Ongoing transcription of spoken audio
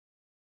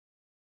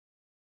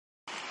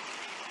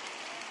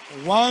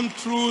One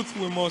truth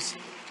we must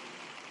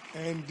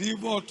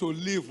endeavor to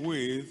live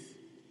with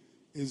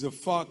is the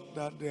fact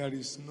that there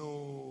is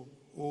no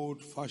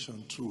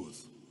old-fashioned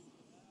truth.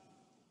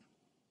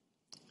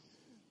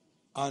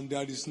 And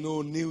there is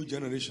no new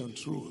generation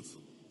truth.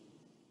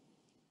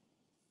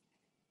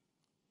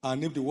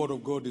 And if the Word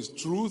of God is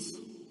truth,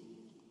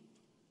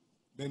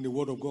 then the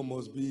Word of God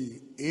must be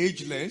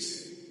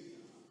ageless,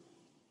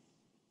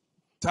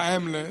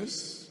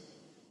 timeless,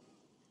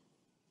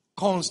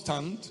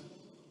 constant,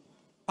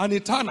 and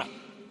eternal.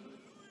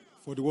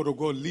 For the Word of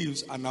God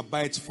lives and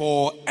abides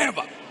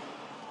forever.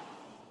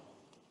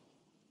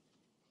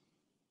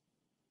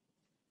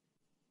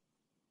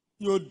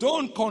 You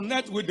don't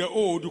connect with the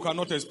old, you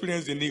cannot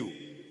experience the new.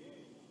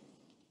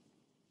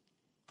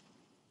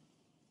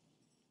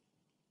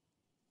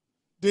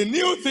 The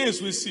new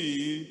things we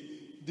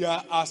see, they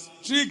are as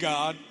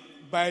triggered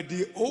by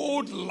the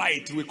old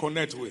light we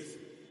connect with.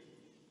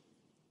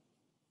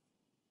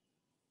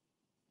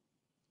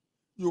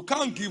 You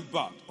can't give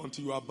birth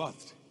until you are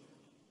birthed.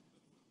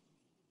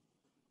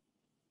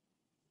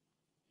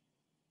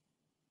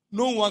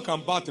 No one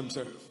can birth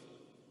himself.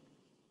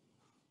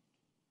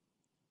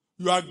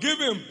 You are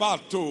giving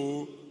birth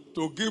to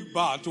give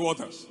birth to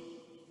others.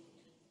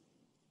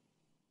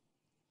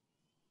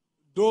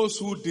 Those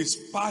who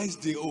despise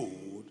the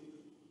old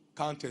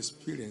can't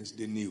experience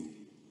the new.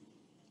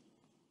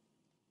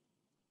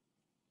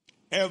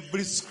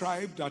 Every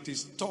scribe that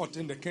is taught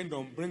in the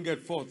kingdom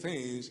bringeth forth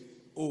things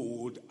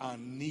old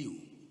and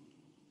new.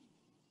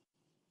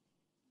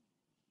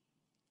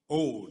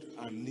 Old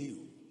and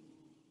new.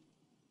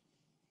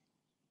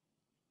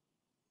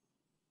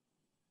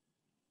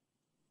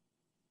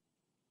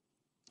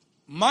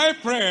 My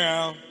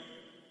prayer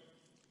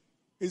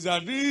is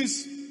that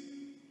this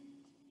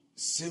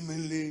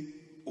seemingly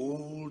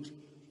old,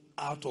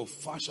 out of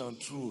fashion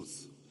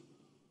truth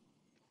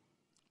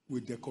will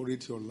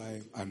decorate your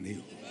life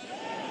anew.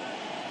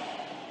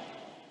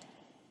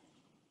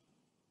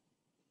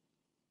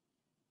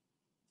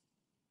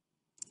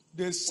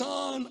 The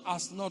sun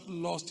has not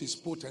lost his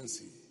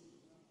potency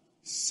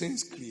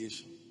since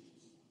creation.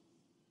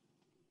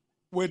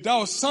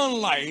 Without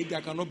sunlight,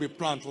 there cannot be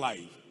plant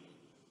life.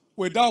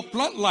 Without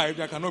plant life,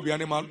 there cannot be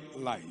animal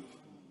life.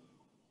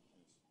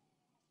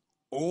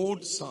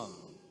 Old sun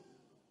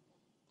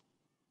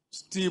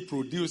still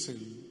producing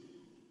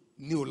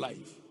new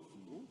life.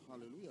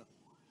 Hallelujah.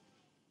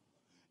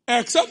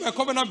 Except my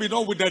covenant be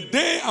done with the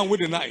day and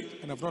with the night.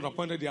 And I've not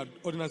appointed the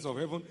ordinance of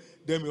heaven,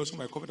 then may also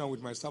my covenant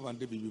with myself and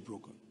they will be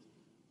broken.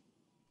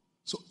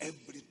 So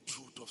every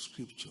truth of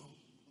Scripture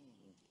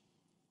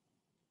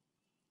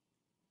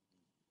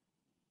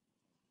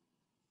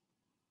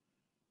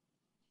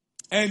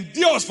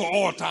endures for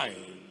all time.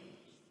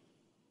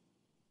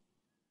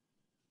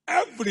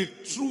 Every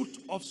truth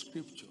of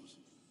Scriptures.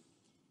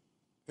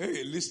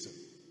 Hey, listen.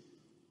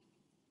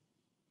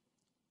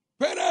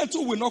 Parents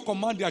who will not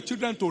command their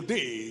children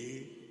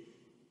today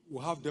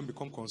will have them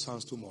become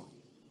concerns tomorrow.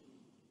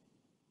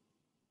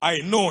 I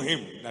know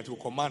him that will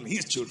command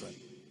his children,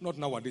 not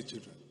nowadays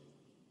children.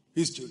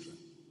 His children.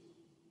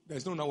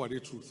 There's no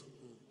nowadays truth.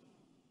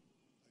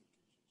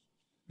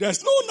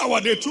 There's no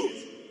nowadays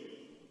truth.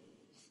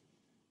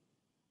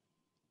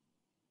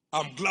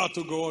 I'm glad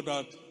to God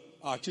that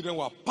our children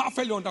were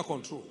perfectly under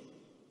control,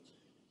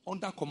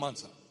 under command,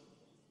 sir.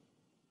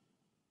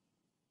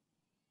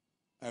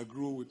 I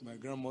grew with my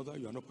grandmother.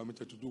 You are not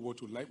permitted to do what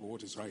you like or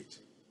what is right.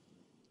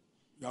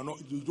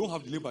 You don't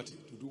have the liberty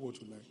to do what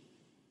you like,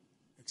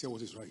 except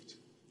what is right.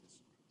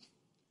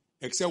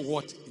 Except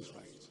what is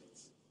right.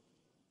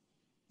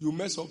 You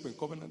mess up in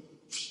covenant,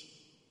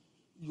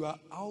 you are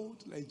out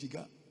like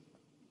Jiga.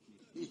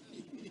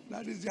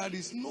 That is, there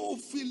is no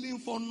feeling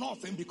for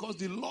nothing because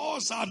the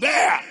laws are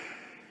there.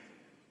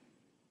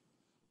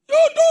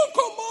 You don't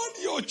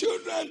command your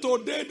children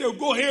today, they'll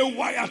go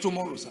haywire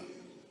tomorrow, sir.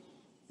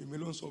 You may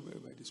not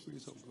survive by the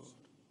Spirit of God.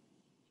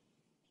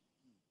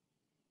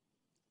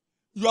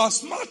 You are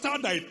smarter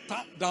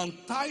than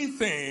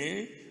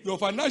tithing. Your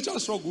financial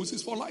struggles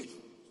is for life.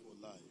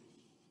 For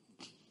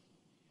life.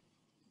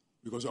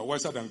 Because you are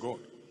wiser than God.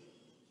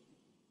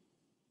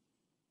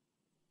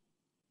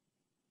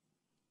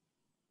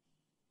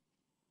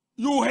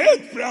 You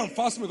hate prayer and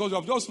fasting because you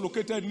have just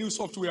located new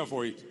software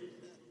for it.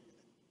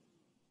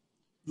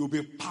 You'll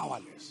be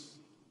powerless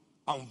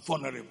and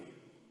vulnerable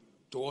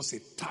to all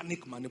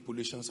satanic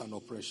manipulations and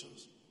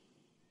oppressions.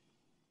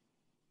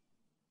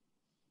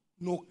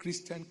 No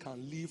Christian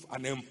can live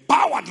an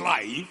empowered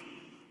life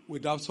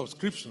without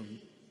subscription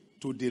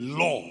to the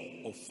law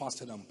of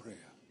fasting and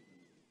prayer.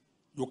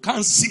 You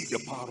can't see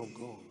the power of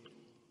God.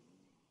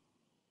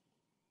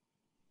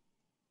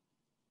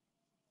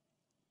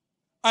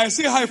 I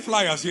see high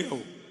flyers here.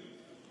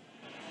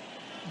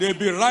 They'll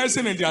be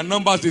rising in their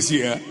numbers this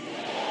year.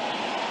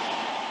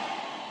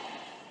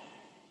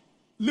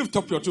 Lift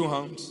up your two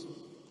hands.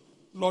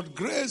 Lord,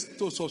 grace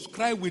to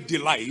subscribe with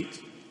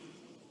delight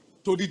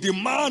to the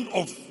demand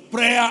of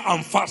prayer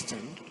and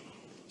fasting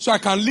so I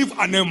can live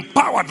an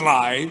empowered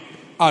life.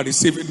 I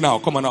receive it now.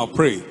 Come on now,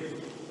 pray.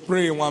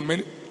 Pray in 1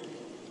 minute.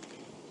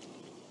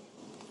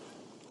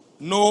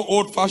 No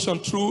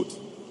old-fashioned truth.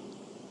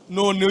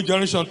 No new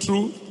generation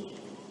truth.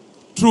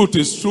 Truth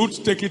is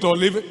truth. Take it or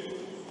leave it.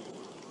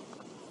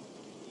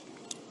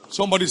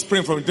 Somebody's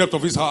praying from the depth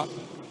of his heart.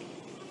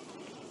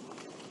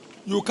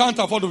 You can't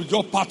afford to be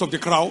just part of the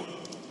crowd.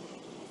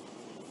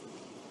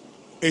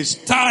 It's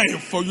time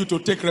for you to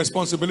take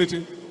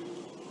responsibility.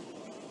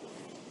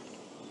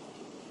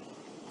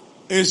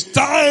 It's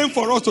time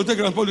for us to take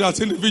responsibility as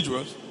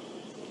individuals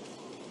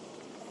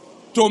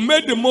to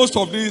make the most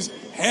of this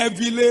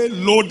heavily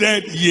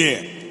loaded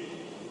year.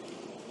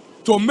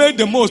 To make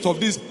the most of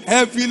this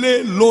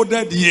heavily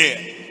loaded year.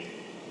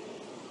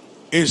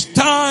 It's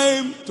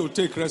time to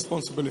take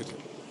responsibility.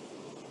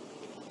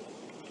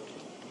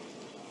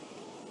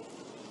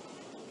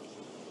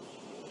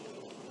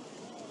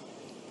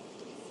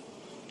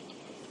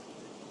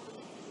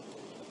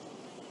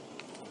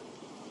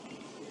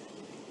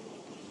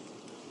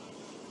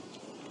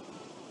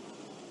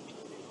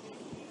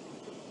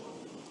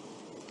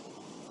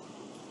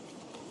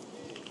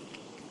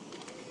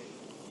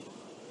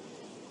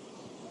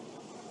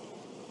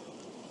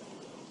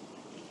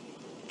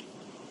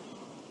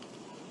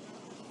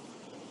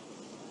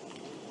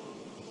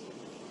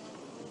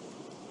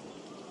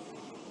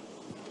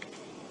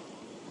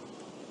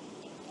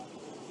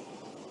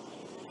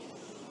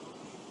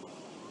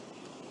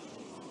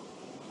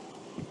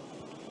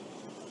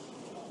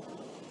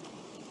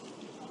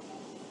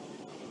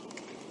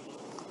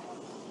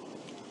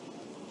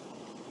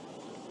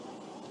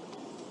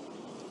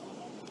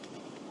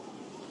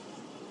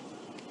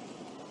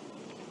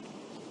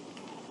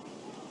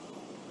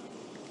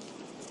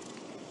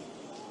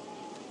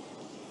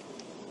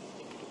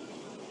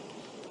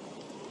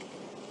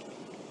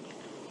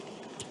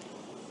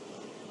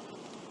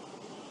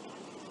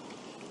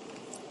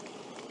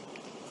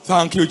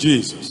 Thank you,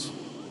 Jesus.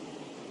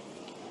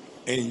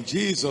 In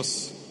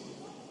Jesus'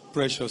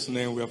 precious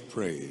name we have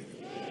prayed.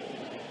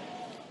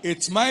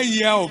 It's my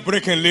year of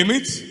breaking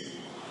limits.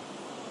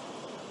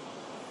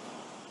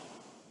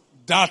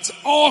 That's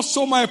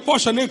also my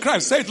portion in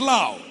Christ. Say it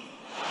loud.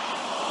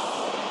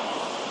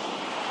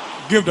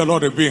 Give the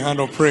Lord a big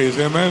hand of praise.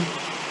 Amen.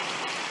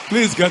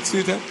 Please get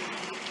seated.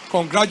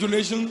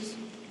 Congratulations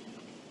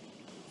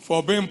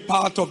for being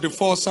part of the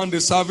first Sunday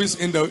service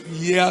in the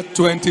year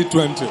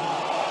 2020.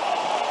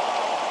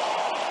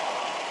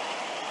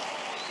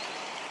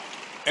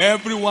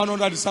 Everyone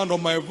under the sound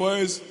of my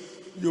voice,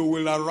 you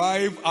will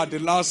arrive at the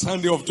last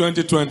Sunday of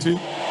 2020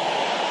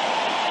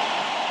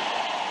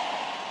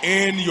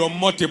 in your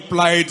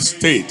multiplied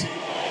state,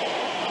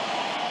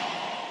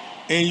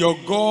 in your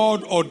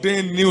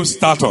God-ordained new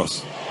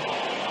status.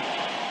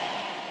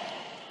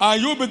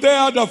 And you'll be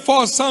there the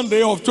first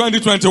Sunday of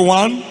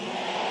 2021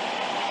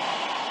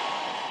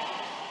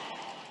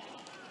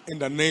 in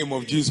the name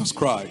of Jesus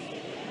Christ.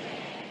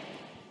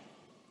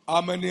 How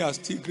many are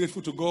still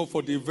grateful to God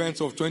for the events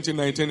of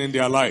 2019 in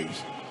their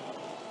lives?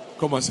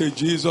 Come and say,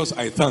 Jesus,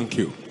 I thank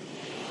you.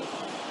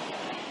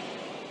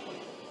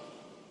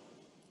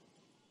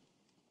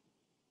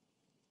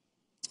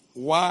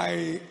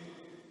 Why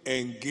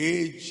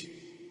engage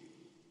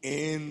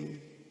in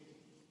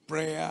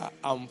prayer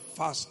and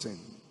fasting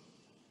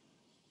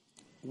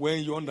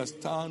when you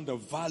understand the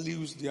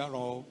values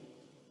thereof?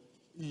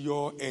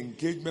 Your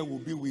engagement will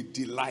be with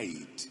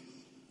delight.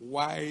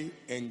 Why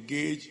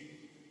engage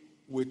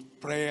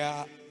with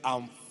prayer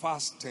and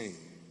fasting?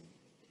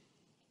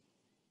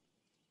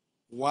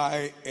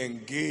 Why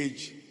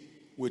engage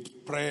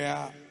with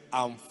prayer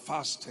and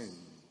fasting?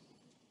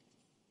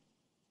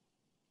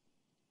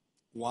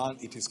 One,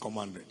 it is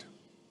commanded.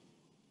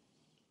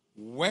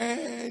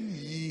 When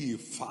ye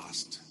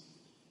fast,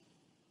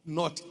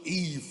 not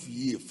if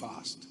ye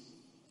fast.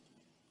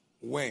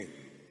 When?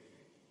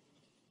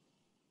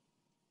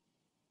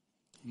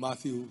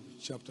 Matthew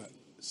chapter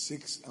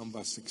 6 and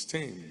verse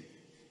 16.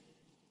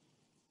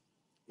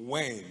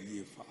 When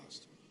ye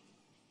fast.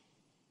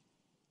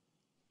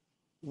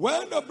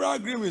 When the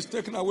bridegroom is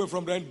taken away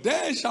from them,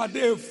 then shall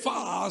they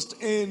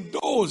fast in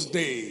those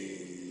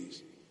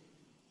days.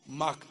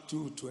 Mark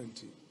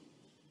 2:20.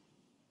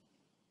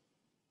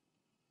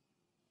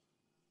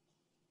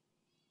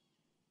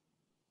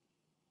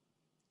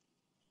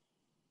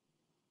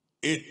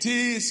 It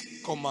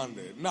is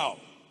commanded. Now,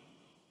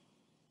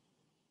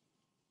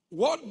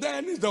 what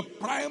then is the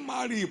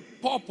primary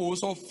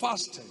purpose of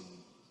fasting?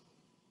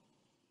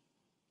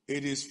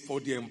 It is for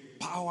the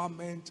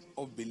empowerment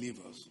of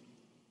believers.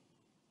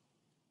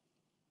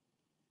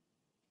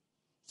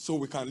 So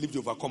we can live the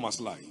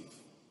overcomer's life.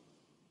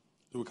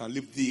 So we can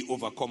live the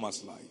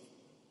overcomer's life.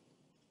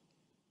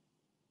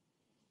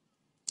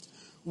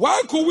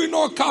 Why could we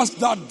not cast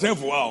that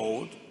devil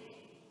out?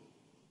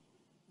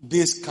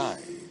 This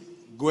kind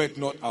goeth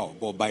not out,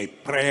 but by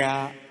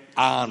prayer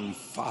and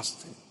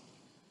fasting.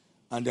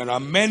 And there are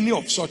many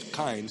of such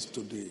kinds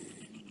today.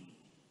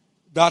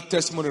 That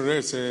testimony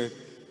read said,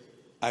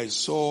 I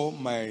saw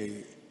my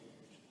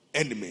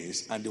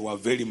enemies, and they were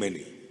very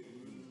many,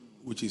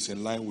 which is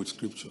in line with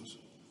scriptures.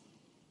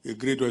 A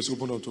great door is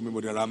opened unto me,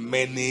 but there are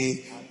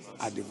many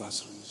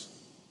adversaries.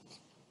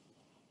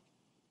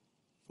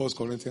 1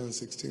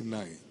 Corinthians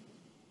 16:9.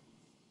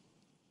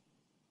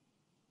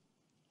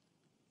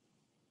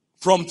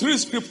 From three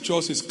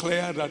scriptures, it's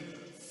clear that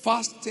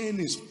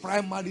fasting is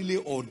primarily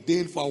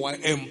ordained for our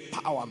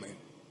empowerment.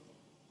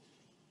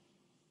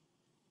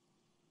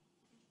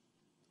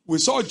 We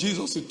saw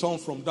Jesus return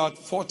from that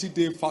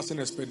 40-day fasting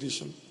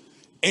expedition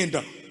in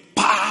the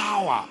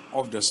power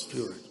of the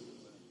Spirit.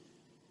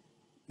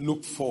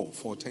 Luke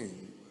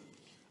 4:14.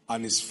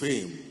 And his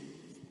fame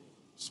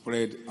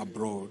spread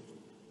abroad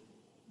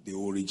the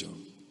whole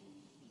region.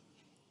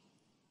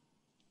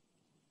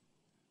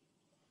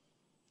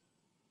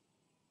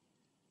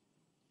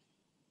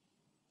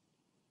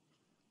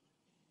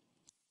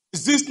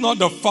 Is this not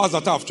the fast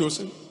that I have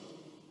chosen?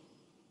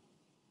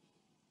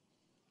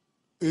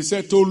 He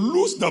said to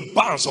loose the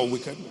bands of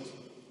wickedness.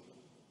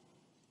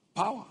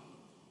 Power.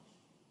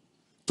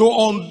 To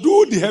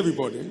undo the heavy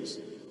burdens.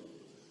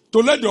 To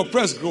let the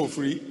oppressed go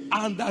free.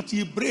 And that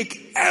he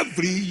break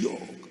every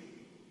yoke.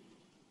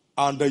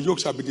 And the yoke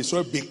shall be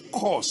destroyed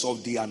because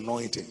of the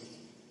anointing.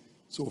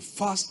 So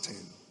fasting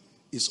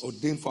is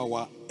ordained for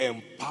our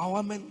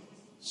empowerment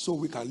so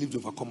we can live the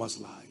overcomer's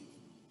life.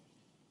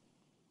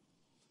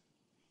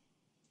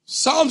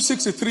 Psalm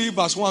 63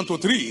 verse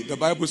 1-3, the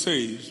Bible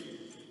says,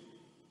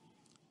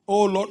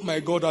 O Lord my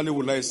God, early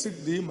will I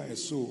seek thee, my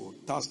soul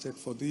thirsted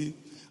for thee,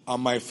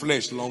 and my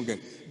flesh longing.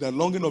 The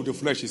longing of the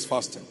flesh is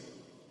fasting.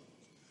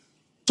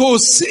 To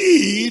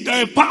see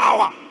thy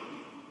power.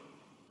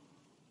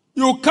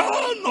 You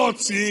cannot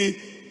see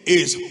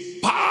his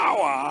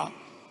power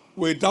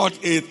without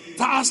a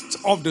thirst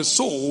of the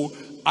soul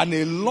and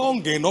a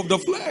longing of the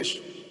flesh.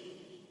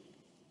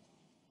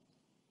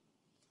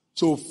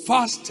 So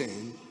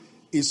fasting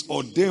is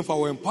ordained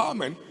for our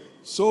empowerment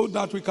so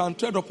that we can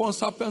tread upon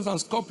serpents and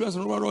scorpions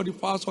and over all the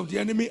powers of the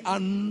enemy,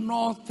 and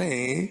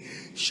nothing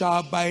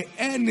shall by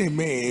any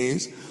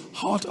means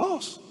hurt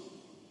us.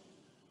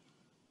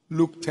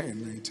 Luke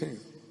 10:19.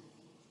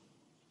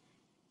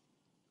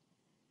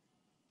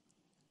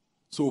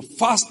 So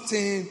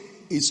fasting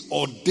is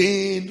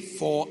ordained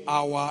for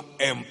our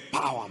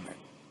empowerment.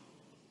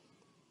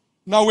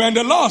 Now we're in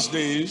the last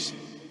days,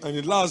 and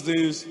in the last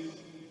days,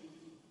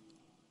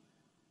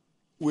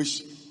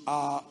 which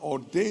are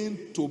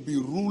ordained to be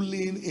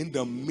ruling in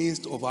the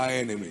midst of our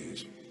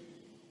enemies.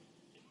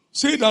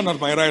 Sit down at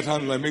my right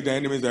hand and I make the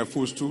enemies their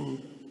footstool.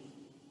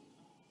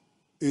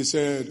 He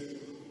said,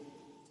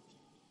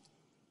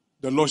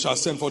 the Lord shall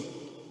send forth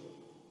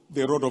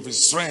the rod of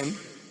his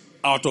strength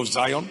out of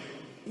Zion.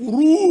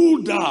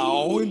 Rule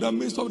thou in the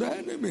midst of the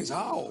enemies.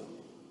 How?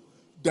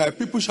 Thy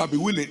people shall be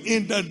willing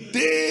in the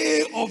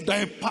day of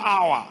thy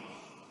power.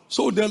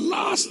 So the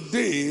last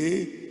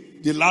days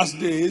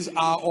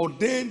are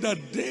ordained the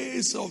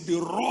days of the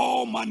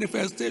raw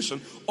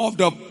manifestation of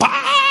the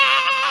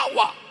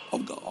power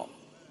of God.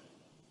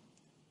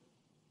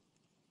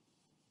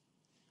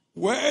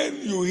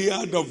 When you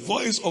hear the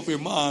voice of a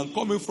man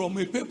coming from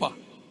a paper,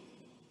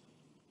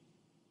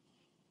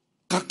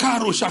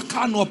 kakaro,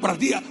 shakano,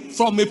 pradia,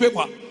 from a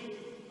paper,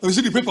 and you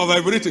see the paper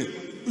vibrating,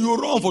 you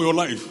run for your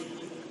life.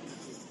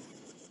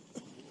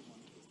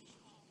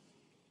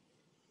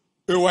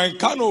 We were in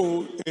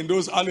Kano in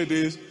those early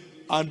days,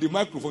 and the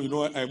microphone,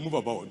 I move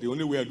about. The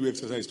only way I do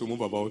exercise is to move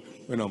about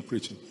when I'm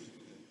preaching.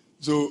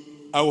 So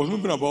I was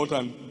moving about,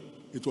 and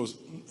it was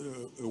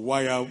a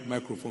wire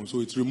microphone.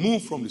 So it's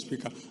removed from the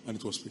speaker, and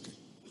it was speaking.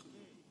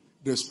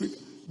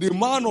 The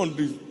man on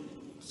the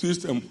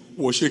system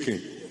was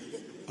shaking,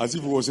 as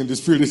if he was in the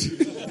spirit.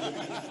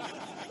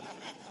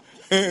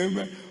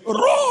 Amen.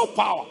 Raw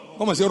power.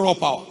 Come and say raw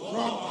power.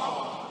 Raw power.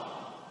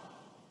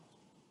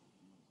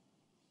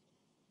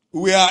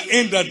 We are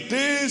in the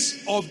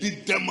days of the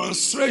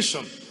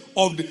demonstration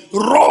of the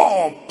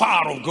raw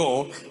power of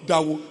God that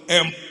will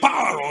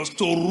empower us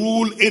to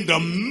rule in the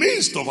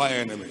midst of our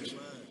enemies.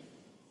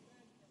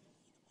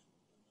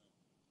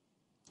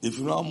 If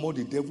you know how much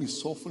the devil is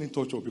suffering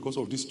torture because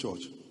of this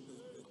church,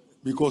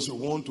 because you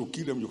want to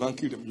kill them, you can't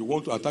kill them. You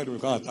want to attack them, you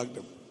can't attack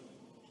them.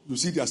 You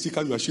see their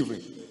stickers, you are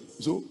shivering.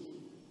 So,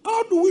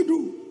 how do we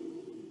do?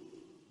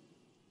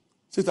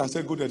 Satan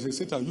said, go there. He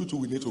said, Satan, you too,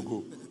 we need to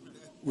go.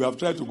 We have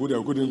tried to go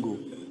there, we couldn't go.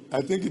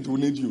 I think it will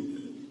need you.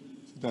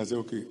 Satan said,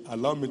 okay,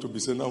 allow me to be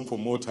sent down for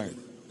more time.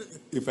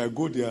 If I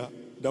go there,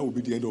 that will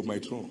be the end of my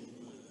throne.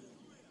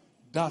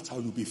 That's how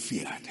you'll be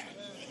feared.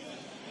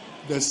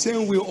 The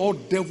same way all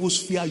devils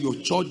fear your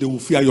church, they will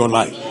fear your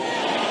life.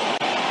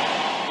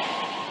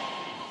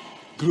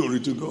 Glory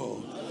to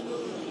God.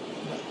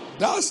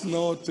 That's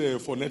not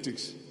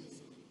phonetics.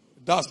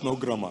 That's not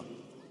grammar.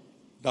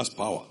 That's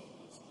power.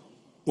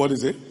 What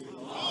is it?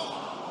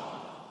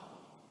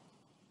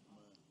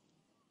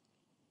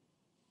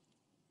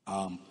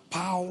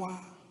 Power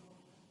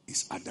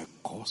is at the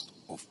cost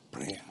of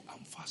prayer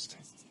and fasting.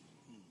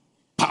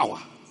 Power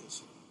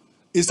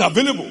is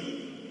available.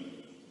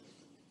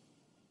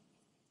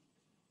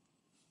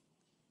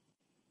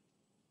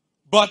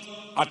 But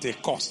at a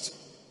cost.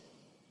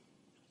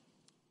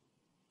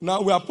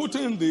 Now we are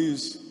putting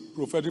this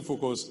prophetic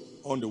focus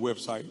on the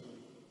website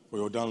for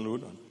your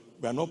download. And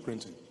we are not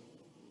printing.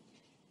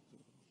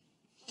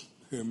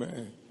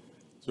 Amen.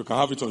 So you can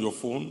have it on your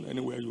phone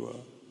anywhere you are,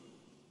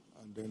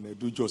 and then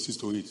do justice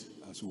to it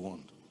as you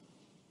want.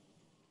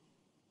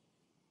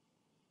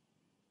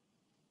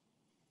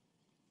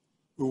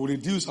 We will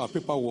reduce our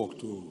paperwork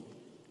to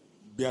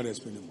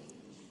barest minimum.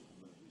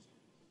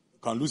 You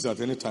can lose it at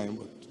any time,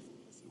 but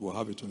we'll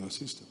have it on your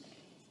system.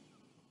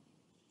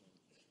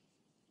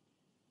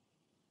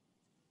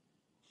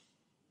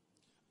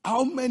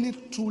 How many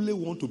truly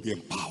want to be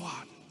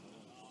empowered?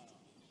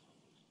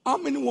 How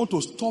many want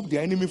to stop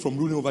their enemy from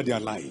ruling over their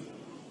life?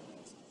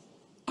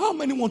 How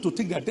many want to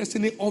take their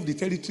destiny off the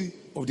territory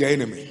of their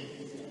enemy?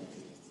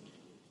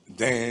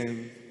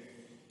 Then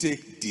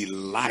take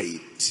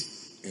delight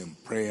in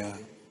prayer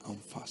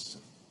and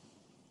fasting.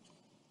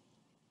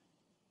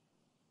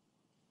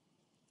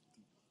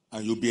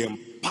 And you'll be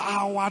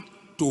empowered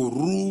to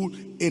rule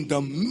in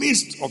the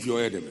midst of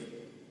your enemy.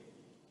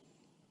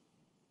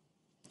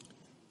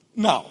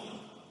 Now,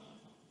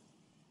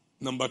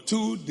 number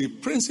 2, the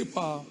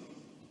principal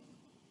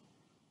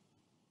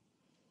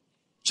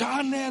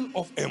channel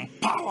of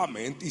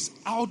empowerment is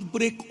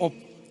outbreak of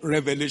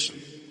revelation.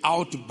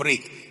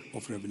 Outbreak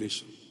of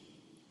revelation.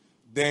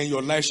 Then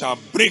your light shall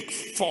break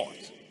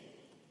forth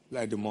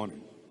like the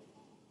morning.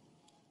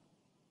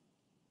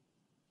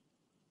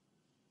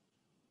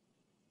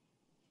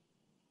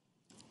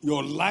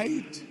 Your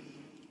light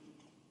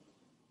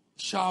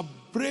shall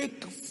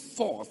break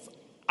forth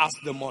as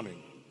the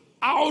morning.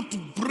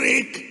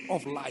 Outbreak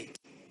of light.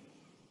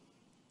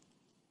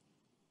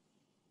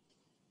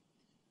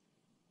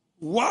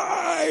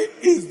 Why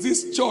is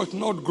this church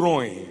not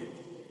growing?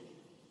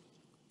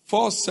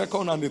 First,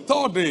 second, and the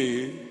third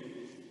day,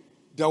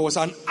 there was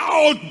an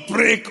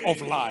outbreak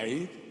of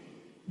light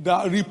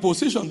that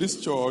repositioned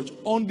this church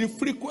on the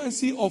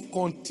frequency of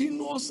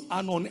continuous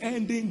and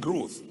unending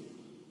growth.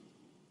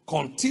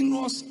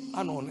 Continuous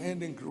and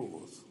unending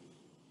growth.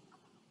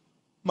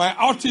 My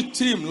outreach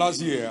team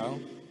last year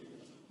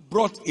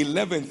brought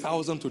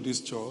 11,000 to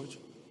this church,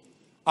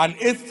 and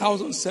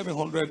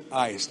 8,700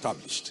 are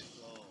established.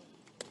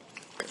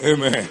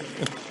 Amen.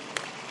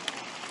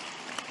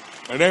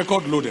 A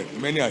record loaded.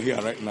 Many are here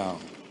right now.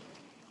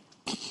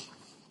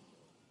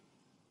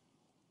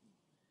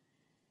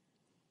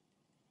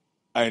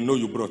 I know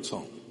you brought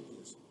some.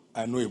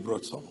 I know you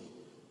brought some.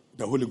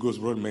 The Holy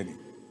Ghost brought many.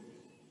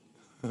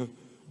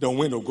 The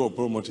wind of God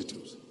brought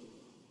multitudes.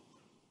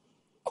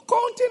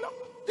 Continue.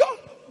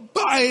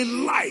 By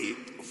light,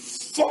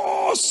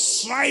 4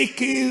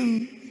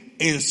 striking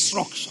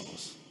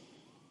instructions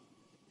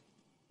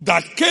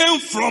that came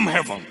from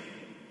heaven.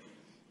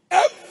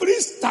 Every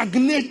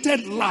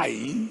stagnated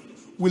life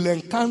will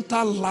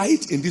encounter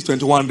light in these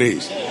 21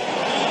 days.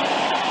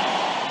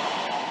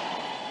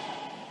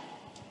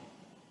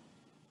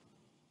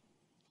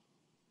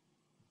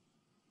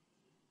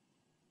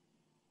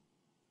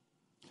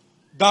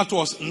 That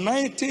was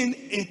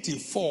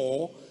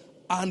 1984,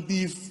 and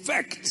the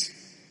effect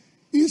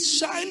is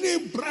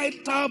shining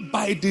brighter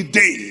by the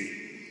day.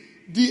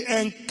 The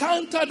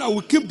encounter that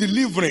will keep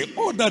delivering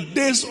all the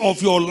days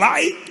of your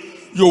life,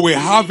 you will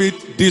have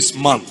it this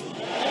month.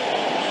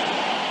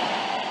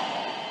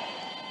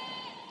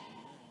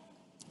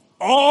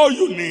 All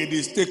you need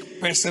is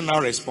take personal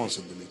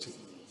responsibility.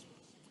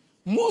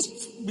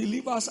 Most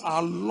believers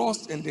are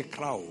lost in the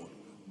crowd.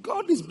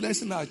 God is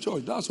blessing our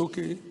church. That's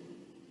okay.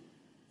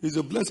 Is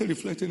a blessing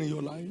reflecting in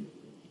your life?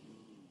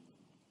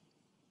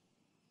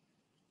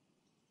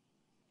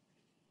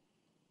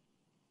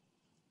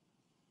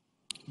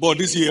 But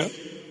this year,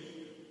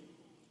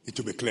 it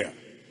will be clear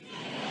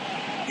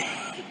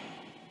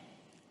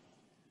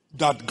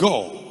that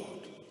God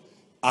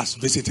has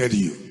visited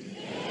you.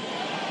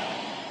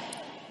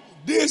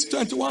 These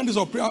 21 days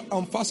of prayer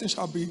and fasting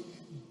shall be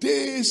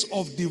days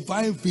of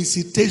divine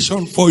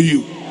visitation for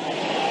you.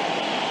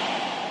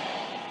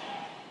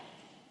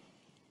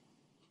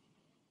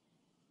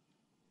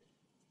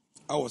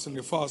 I was in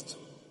the fast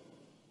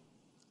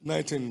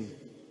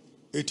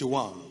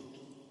 1981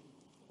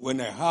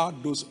 when I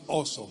heard those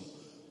awesome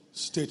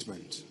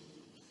statements,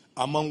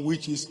 among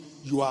which is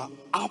you are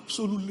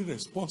absolutely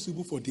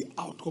responsible for the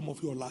outcome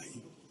of your life.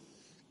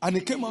 And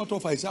it came out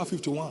of Isaiah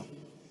 51,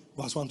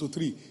 verse 1 to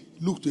 3.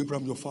 Look to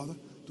Abraham your father,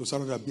 to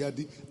Sarah the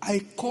Abiadi.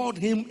 I called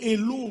him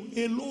alone,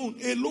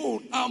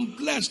 and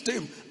blessed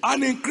him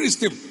and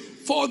increased him.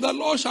 For the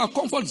Lord shall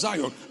comfort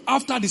Zion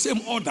after the same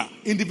order.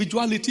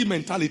 Individuality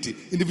mentality.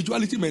 Even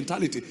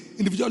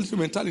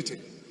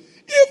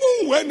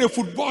when a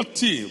football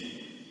team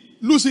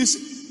loses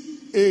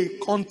a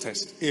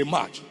contest, a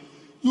match,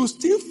 you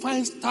still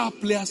find star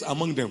players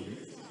among them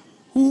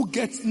who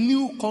get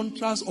new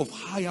contracts of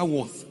higher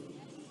worth.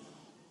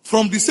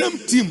 From the same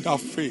team that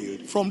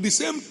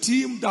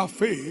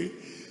failed,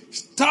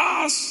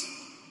 stars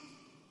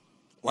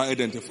were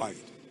identified.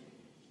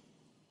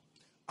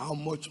 How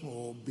much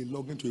more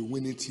belonging to a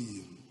winning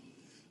team?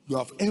 You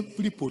have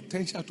every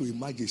potential to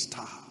emerge a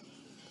star.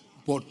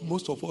 But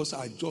most of us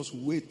are just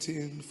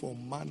waiting for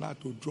manna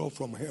to drop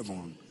from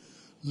heaven.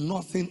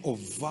 Nothing of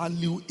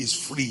value is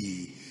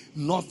free.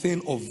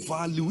 Nothing of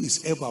value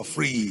is ever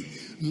free.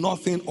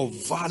 Nothing of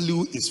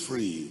value is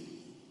free.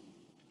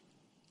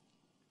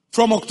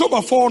 From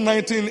October 4,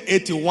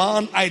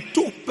 1981, I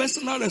took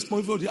personal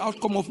responsibility for the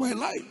outcome of my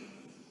life.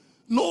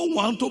 No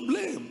one to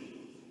blame.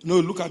 No,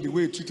 look at the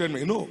way he treated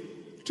me. No,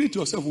 treat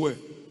yourself well.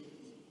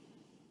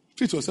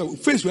 Treat yourself.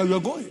 Face where you are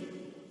going.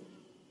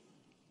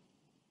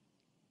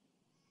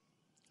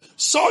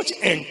 Such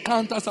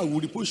encounters that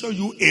will reposition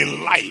you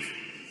in life,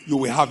 you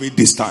will have it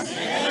this time.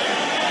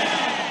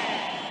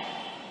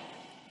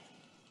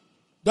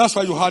 That's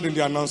why you heard in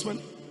the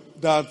announcement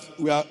that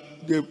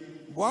the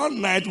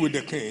one night with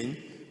the king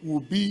will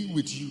be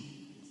with you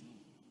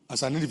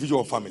as an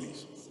individual or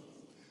families.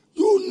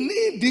 You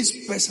need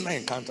these personal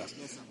encounters.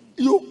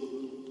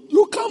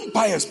 You can't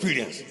buy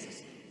experience.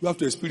 You have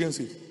to experience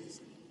it.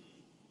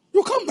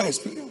 You can't buy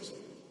experience.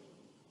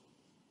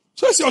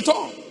 So it's your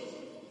turn.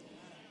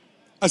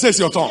 I say it's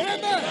your turn.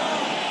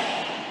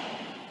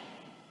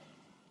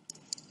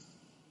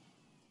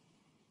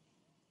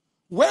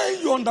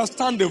 When you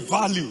understand the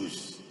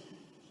values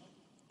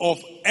of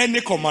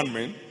any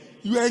commandment,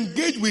 you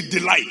engage with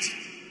delight.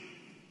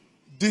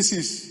 This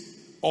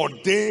is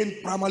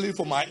ordained primarily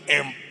for my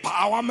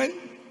empowerment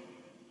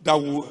that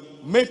will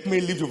make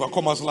me live the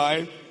overcomer's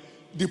life.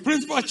 The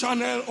principal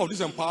channel of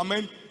this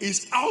empowerment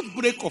is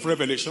outbreak of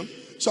revelation.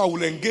 So I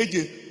will engage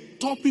in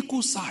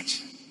topical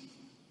search.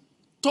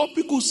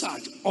 Topical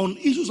search on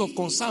issues of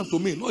concern to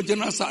me, not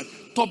general search.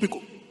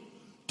 Topical.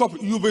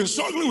 You've been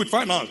struggling with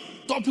finance.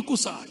 Topical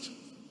search.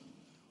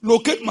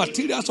 Locate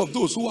materials of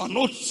those who are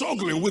not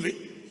struggling with it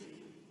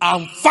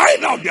and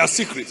find out their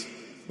secrets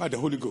by the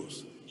Holy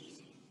Ghost.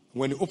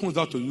 When it opens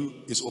out to you,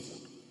 it's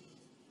opened.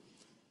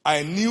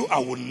 I knew I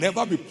would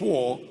never be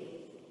poor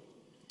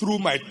through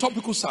my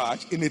topical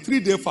search in a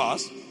 3-day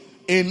fast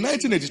in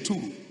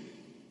 1982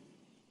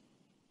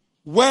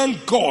 when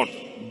God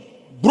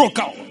broke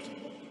out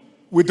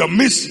with the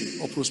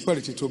mystery of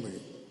prosperity to me.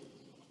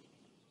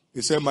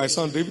 He said, my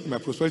son David, my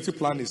prosperity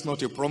plan is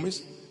not a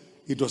promise.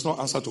 It does not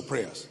answer to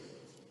prayers.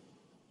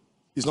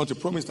 It's not a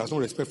promise. There's no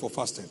respect for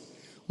fasting.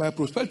 My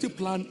prosperity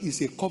plan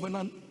is a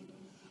covenant.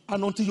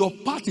 And until your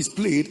part is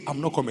played, I'm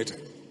not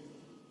committed.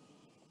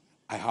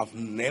 I have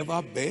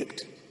never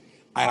begged.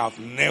 I have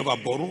never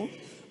borrowed.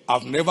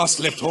 I've never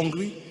slept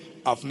hungry.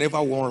 I've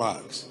never worn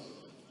rags.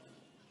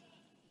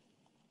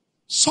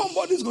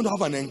 Somebody's going to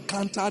have an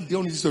encounter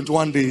during these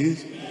 21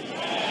 days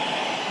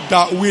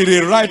that will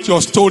rewrite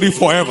your story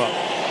forever.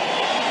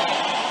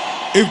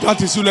 If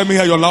that is you, let me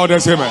hear your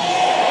loudest amen.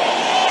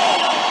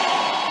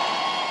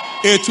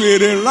 It will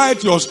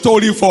rewrite your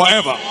story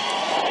forever.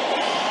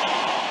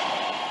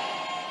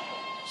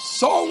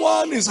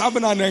 Someone is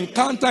having an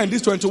encounter in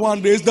these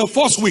 21 days, the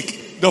first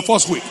week, that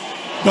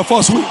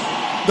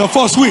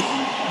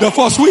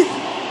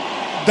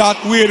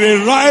will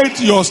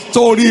rewrite your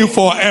story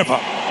forever.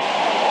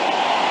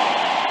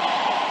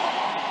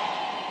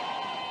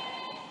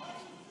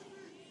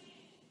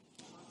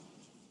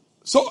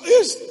 So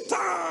it's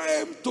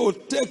time to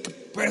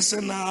take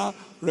personal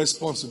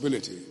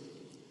responsibility.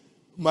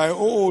 My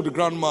old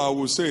grandma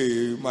would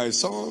say, my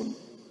son,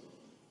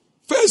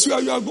 face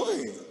where you are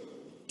going.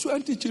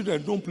 20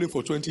 children don't play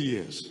for 20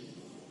 years.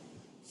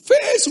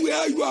 Face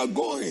where you are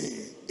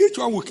going. Each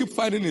one will keep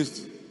finding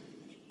his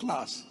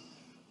class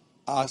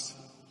as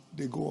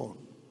they go on.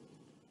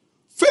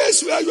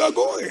 Face where you are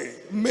going.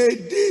 May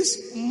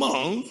this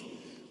month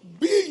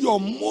be your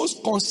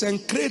most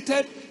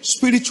consecrated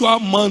spiritual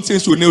month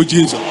since you knew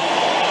Jesus.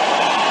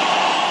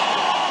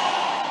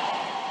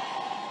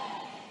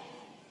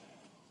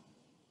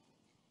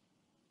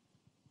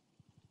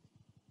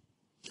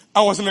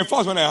 I was in the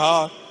fast when I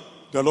heard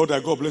the Lord thy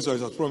God bless you,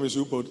 has promised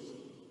you, but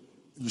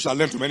you shall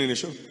lend to many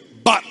nations.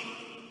 But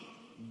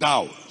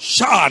thou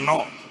shalt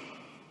not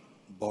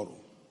borrow.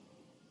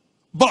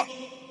 But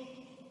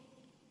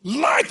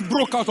light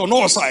broke out on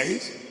all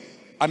sides,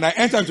 and I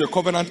entered into a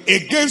covenant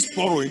against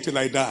borrowing till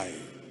I die.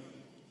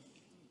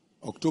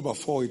 October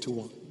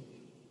 481.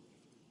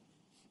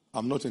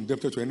 I'm not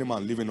indebted to any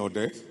man living or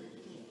dead.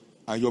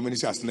 And your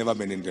ministry has never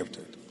been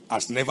indebted.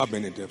 Has never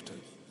been indebted.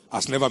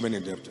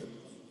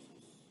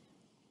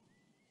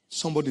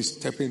 Somebody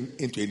stepping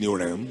into a new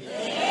realm.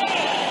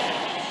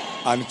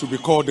 And it will be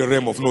called the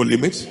realm of no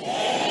limit.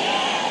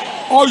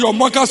 All your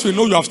mockers will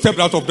know you have stepped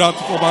out of that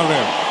former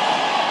realm.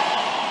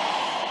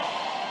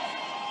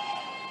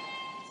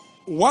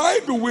 Why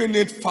do we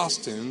need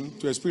fasting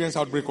to experience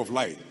outbreak of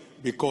light?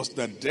 Because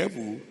the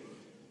devil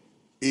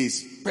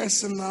is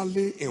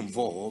personally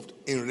involved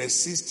in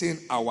resisting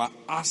our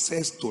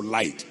access to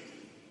light,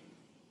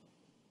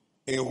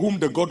 in whom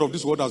the God of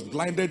this world has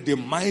blinded the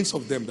minds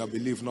of them that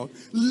believe not,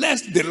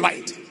 lest the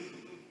light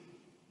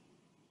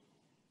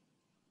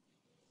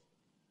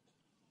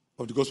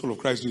of the gospel of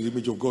Christ, the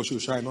image of God,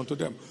 should shine unto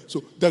them.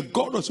 So the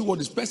God of this world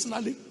is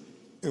personally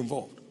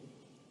involved.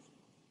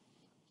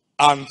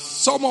 And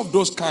some of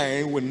those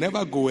kind will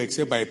never go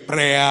except by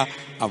prayer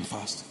and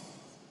fasting.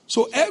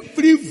 So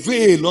every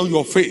veil on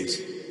your face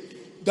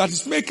that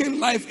is making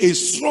life a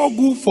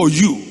struggle for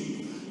you,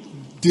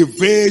 the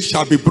veil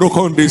shall be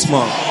broken this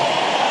month.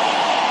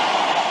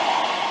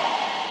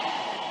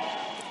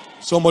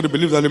 Somebody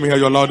believe that? Let me hear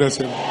your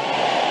loudest amen.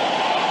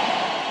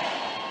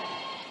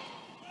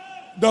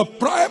 The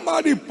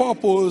primary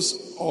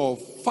purpose of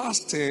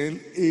fasting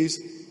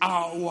is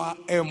our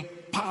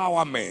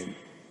empowerment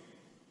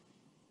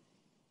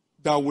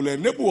that will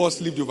enable us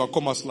to live the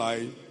overcomer's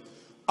life.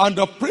 And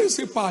the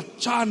principal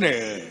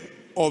channel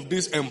of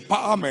this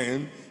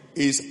empowerment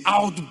is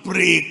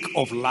outbreak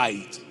of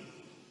light.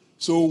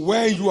 So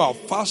when you are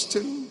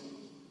fasting,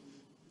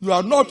 you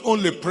are not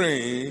only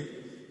praying,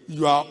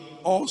 you are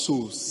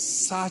also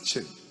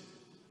searching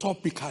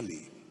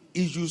topically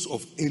issues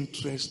of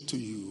interest to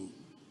you,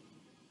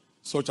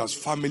 such as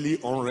family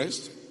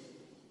unrest,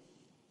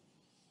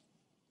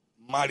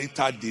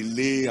 marital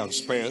delay and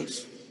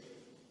spells,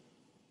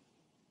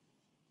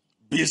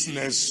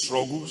 business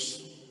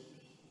struggles,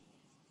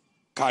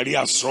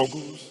 career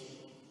struggles.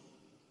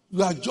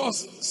 You are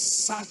just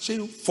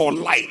searching for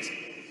light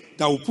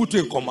that will put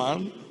you in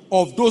command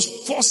of those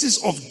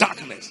forces of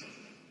darkness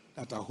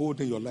that are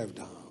holding your life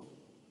down.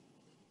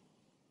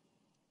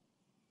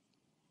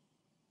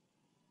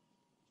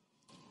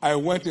 I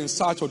went in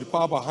search of the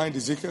power behind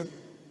Ezekiel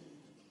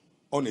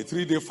on a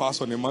 3-day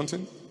fast on a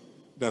mountain.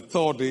 The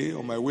third day,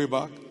 on my way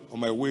back, on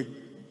my way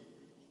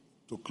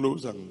to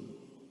close and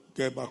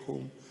get back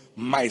home,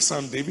 my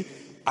son David,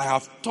 I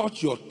have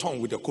touched your tongue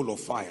with a coal of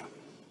fire.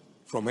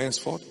 From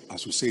henceforth,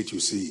 as you say it,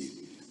 you see it.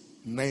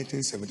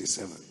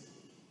 1977.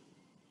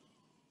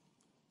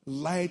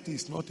 Light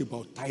is not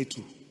about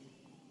title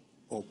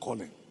or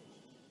calling.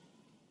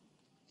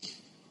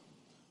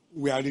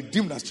 We are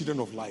redeemed as children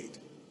of light.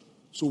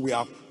 So we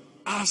have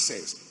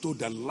access to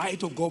the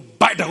light of God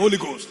by the Holy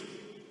Ghost.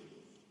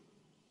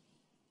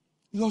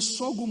 Your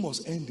struggle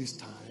must end this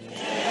time.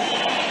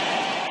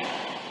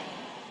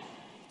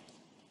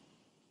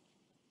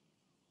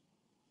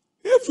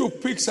 If you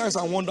pick signs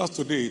and wonders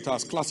today, it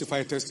has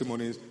classified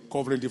testimonies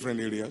covering different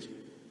areas.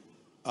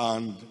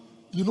 And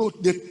you know,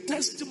 the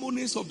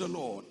testimonies of the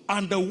Lord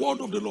and the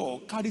word of the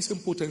Lord carry same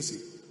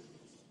potency.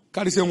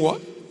 Carry same what?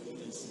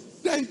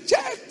 Then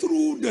check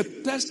through the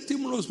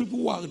testimonies of people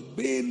who have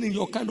been in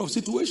your kind of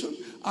situation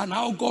and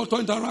how God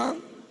turned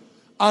around.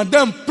 And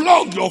then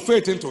plug your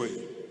faith into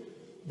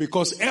it.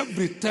 Because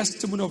every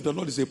testimony of the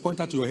Lord is a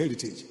pointer to your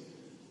heritage.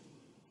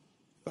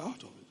 You're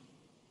out of it.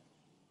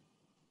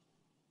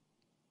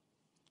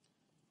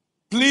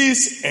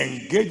 Please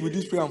engage with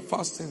this prayer and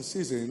fasting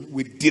season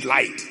with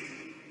delight.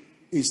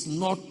 It's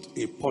not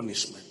a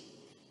punishment.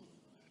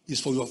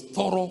 It's for your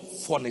thorough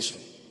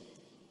furnishing.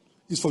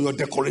 It's for your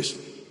decoration.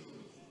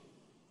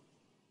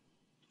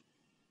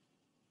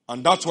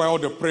 And that's why all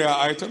the prayer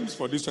items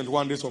for these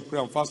 21 days of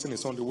prayer and fasting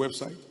is on the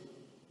website.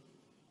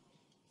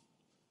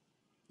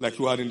 Like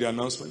you had in the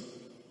announcement.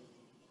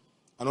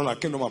 And all our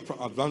Kingdom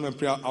Advancement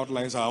prayer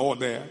outlines are all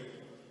there.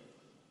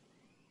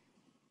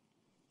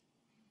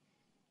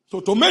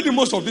 So to make the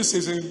most of this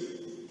season,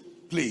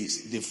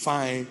 please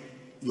define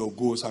your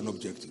goals and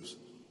objectives.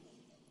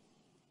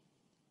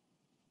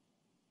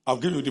 I'll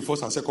give you the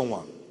first and second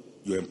one.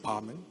 Your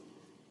empowerment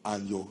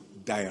and your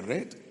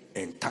direct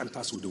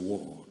encounters with the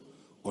world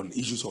on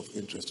issues of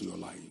interest to your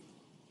life.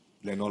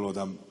 Then all of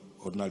them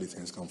ordinary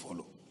things can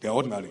follow. They're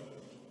ordinary.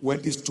 When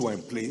these two are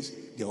in place,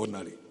 they're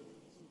ordinary.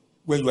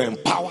 When you are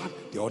empowered,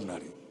 they're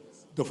ordinary.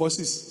 The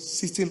forces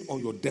sitting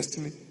on your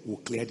destiny will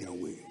clear their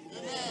way.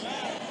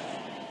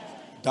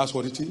 That's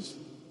what it is.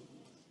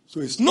 So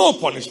it's no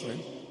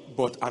punishment,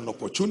 but an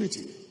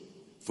opportunity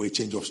for a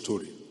change of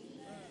story.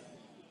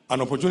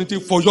 An opportunity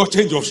for your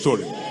change of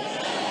story.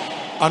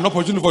 An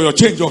opportunity for your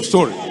change of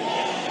story.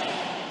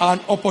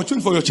 An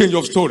opportunity for your change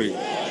of story.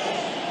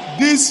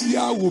 This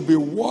year will be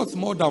worth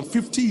more than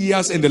 50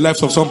 years in the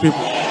lives of some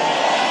people.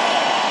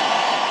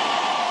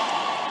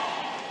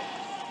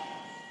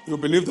 You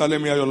believe that? Let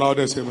me hear your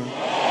loudest amen.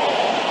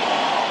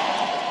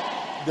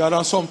 There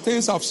are some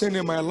things I've seen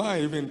in my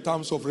life in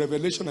terms of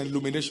revelation and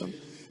illumination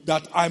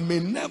that I may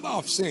never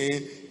have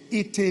seen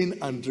eating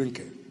and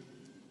drinking.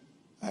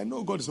 I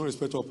know God is no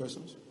respecter of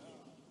persons.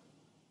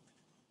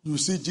 You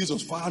see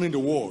Jesus firing the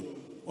world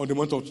on the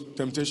mount of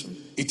temptation.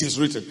 It is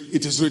written.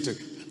 It is written.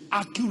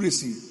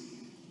 Accuracy.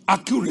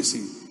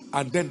 Accuracy.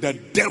 And then the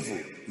devil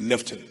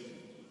left him.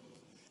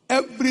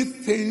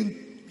 Everything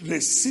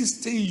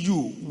resisting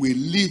you will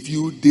leave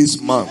you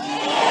this month.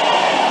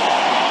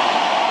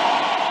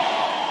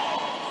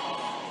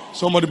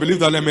 Somebody believe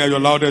that? Let me hear your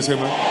loudest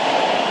amen.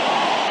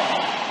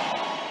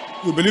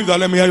 You believe that?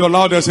 Let me hear your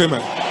loudest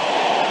amen.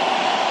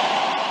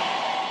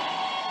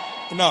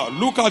 Now,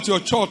 look at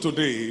your church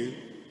today.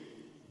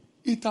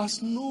 It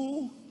has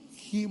no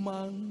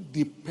human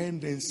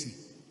dependency.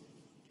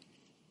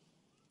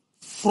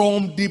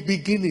 From the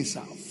beginning,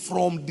 sir.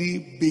 From the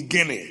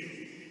beginning.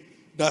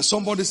 That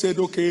somebody said,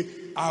 okay,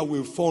 I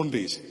will fund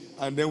this.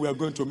 And then we are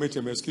going to meet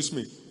him. Excuse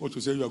me. What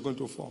you say you are going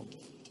to fund?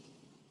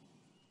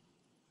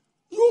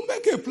 You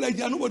make a pledge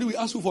and nobody will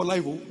ask you for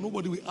life.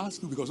 Nobody will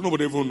ask you because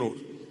nobody even knows.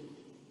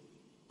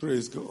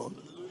 Praise God.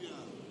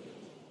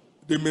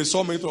 They may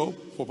sum it up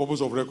for purpose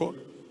of record.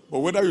 But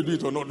whether you do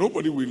it or not,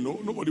 nobody will know.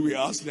 Nobody will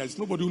ask. There's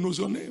nobody who knows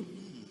your name.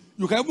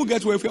 You can even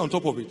get welfare on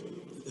top of it.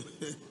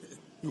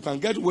 You can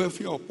get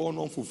welfare upon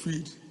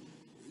unfulfilled,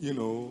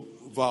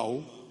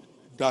 vow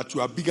that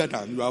you are bigger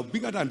than. You are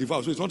bigger than the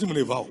vow. So it's not even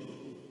a vow.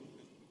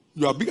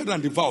 You are bigger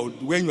than the vow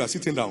when you are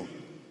sitting down.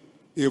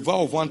 A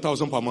vow of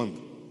 1,000 per month.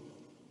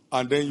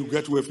 And then you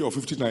get welfare of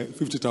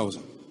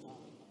 50,000.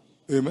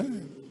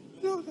 Amen.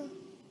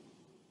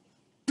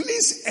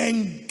 Please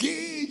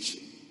engage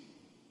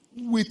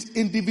with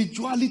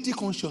individuality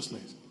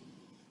consciousness.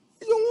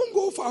 You won't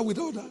go far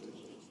without that.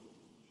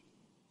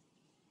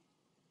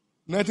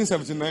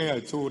 1979, I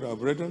told our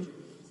brethren,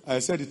 I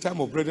said, the time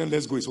of brethren,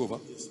 let's go, is over.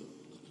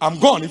 I'm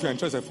gone. If you're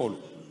interested, follow.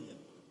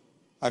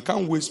 I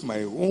can't waste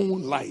my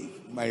own life,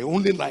 my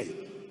only life,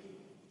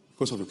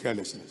 because of your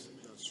carelessness.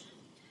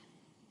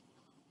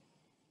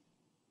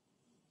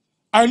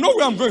 I know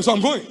where I'm going, so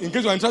I'm going. In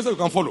case you're interested, you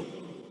can follow.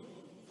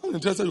 If you're not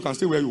interested, you can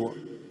stay where you are.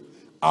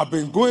 I've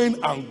been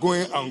going and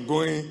going and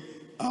going,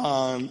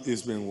 and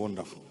it's been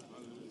wonderful.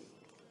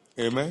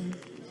 Amen.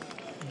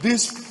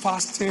 This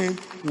fasting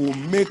will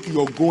make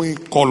your going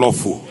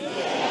colorful.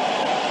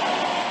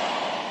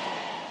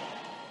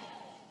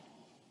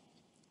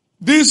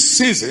 This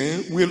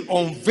season will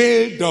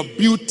unveil the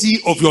beauty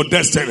of your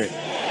destiny.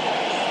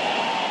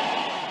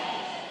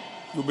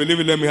 You believe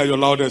it? Let me hear your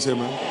loudest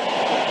amen.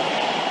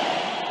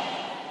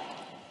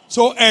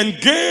 So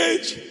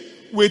engage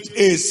with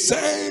a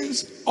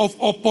sense of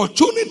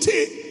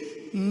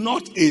opportunity,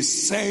 not a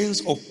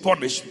sense of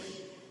punishment.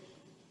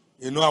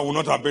 I would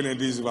not have been in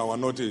this if I were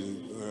not a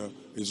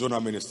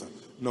zonal minister.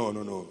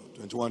 No.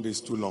 21 days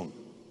is too long.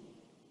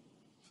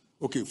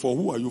 Okay, for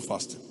who are you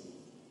fasting?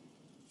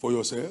 For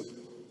yourself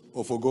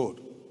or for God?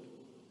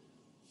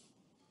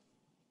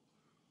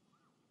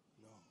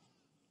 No.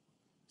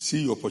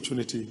 See your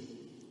opportunity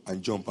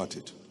and jump at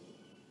it.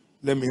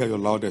 Let me hear your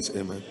loudest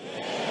amen.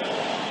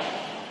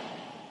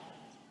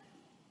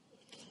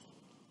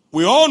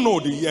 We all know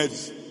the year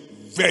is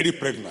very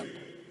pregnant,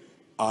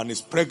 and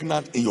it's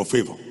pregnant in your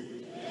favor.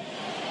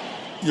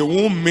 You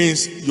won't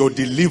miss your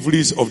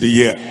deliveries of the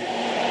year.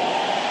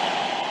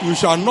 You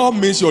shall not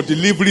miss your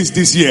deliveries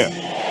this year.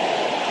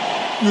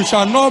 You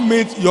shall not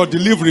miss your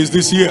deliveries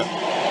this year.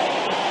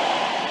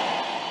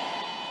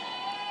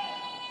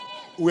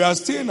 We are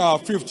still in our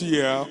 5th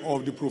year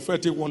of the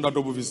prophetic wonder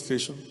double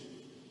visitation.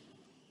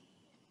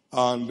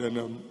 And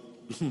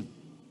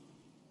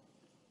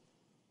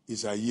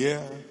it's a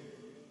year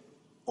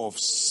of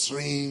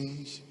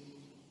strange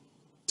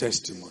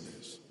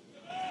testimonies.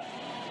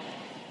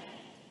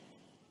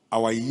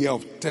 Our year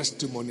of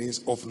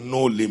testimonies of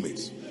no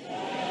limits.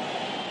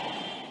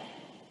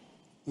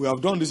 We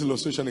have done this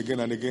illustration again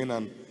and again,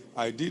 and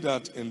I did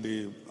that in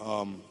the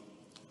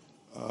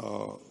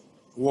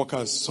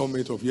Workers'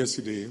 Summit of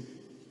yesterday.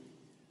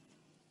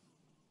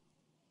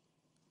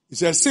 He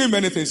said, say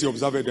many things, you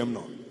observe them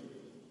not.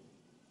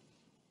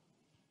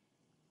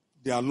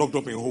 They are locked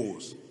up in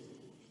holes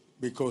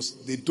because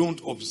they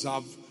don't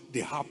observe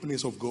the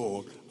happiness of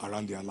God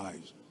around their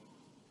lives.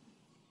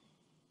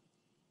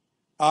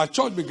 Our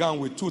church began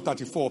with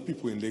 234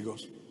 people in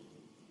Lagos.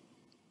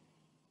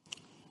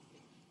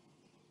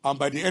 And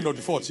by the end of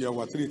the 4th year, we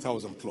were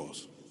 3,000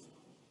 plus.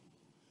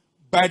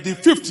 By the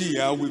 5th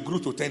year, we grew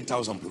to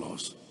 10,000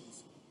 plus.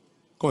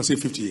 Come on, say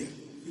 5th year.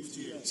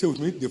 50 years. Say with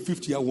me, the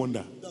 5th year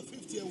wonder. The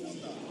 5th year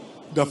wonder.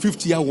 The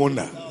 5th year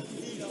wonder. The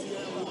 5th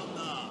year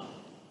wonder.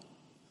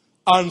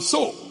 And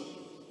so,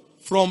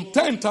 from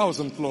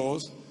 10,000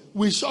 plus,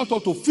 we shot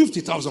up to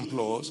 50,000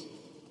 plus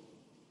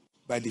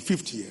by the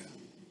 5th year,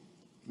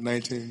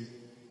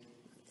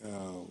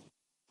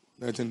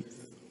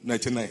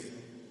 1999.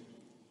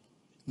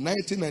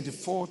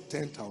 1994,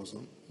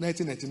 10,000.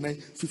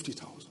 1999,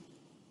 50,000.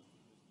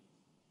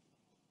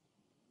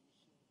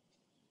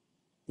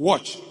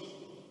 Watch.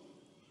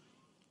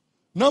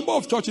 Number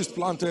of churches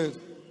planted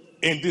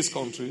in this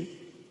country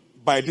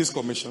by this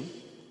commission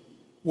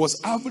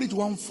was average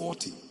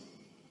 140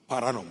 per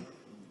annum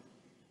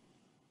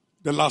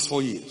the last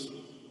 4 years.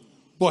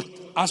 But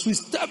as we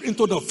step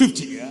into the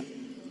 5th year,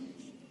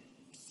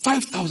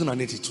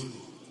 5,082.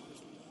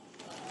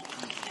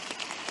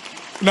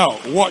 Now,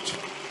 watch.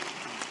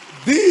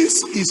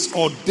 This is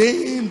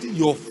ordained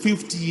your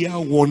 5th year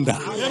wonder.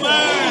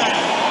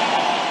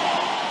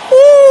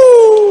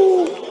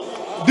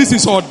 Woo! This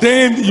is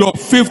ordained your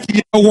 5th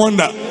year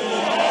wonder.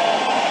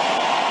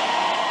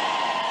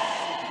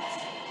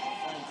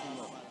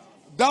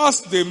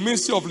 That's the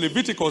mystery of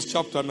Leviticus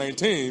chapter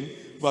 19,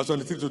 verse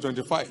 23 to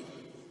 25.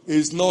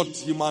 It's not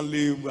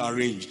humanly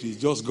arranged. It's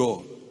just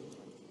God.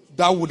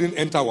 That wouldn't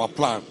enter our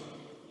plan.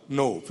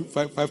 No,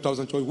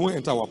 5,000 church won't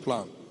enter our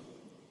plan.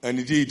 And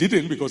it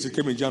didn't because it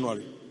came in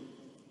January.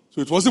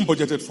 So it wasn't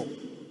budgeted for.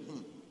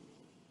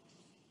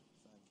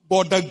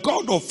 But the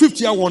God of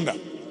 5th year wonder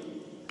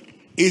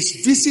is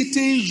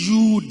visiting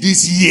you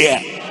this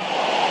year.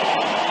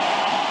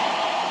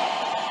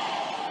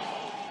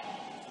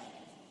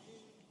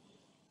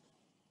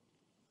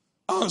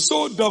 And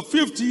so the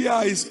 5th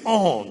year is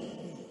on.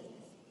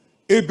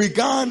 It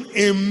began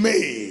in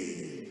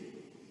May.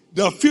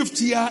 The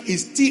 5th year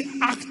is still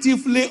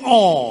actively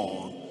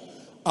on.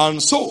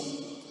 And so,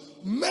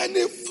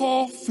 many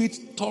 4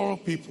 feet tall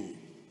people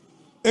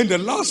In the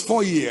last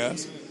 4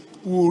 years,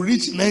 we'll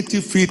reach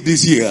 90 feet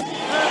this year.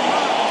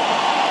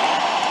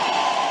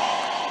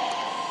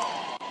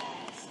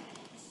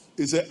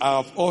 He said, I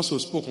have also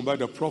spoken by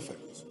the prophet.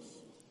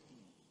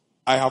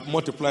 I have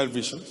multiplied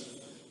visions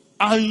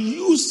and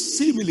used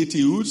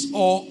similitudes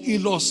or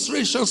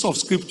illustrations of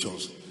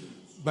scriptures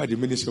by the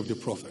ministry of the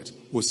prophet.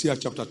 Hosea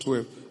chapter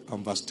 12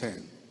 and verse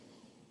 10.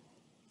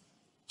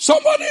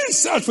 Somebody is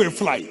set for a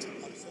flight.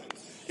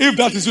 If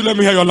that is you, let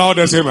me hear your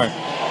loudest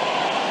amen.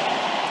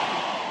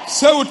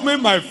 Say with me,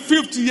 my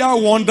 50-year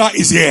wonder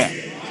is here.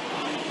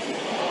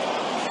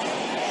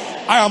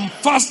 I am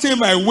fasting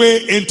my way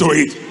into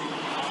it.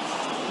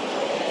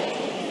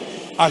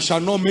 I shall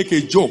not make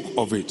a joke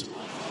of it.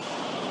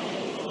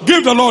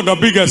 Give the Lord the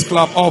biggest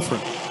clap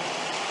offering.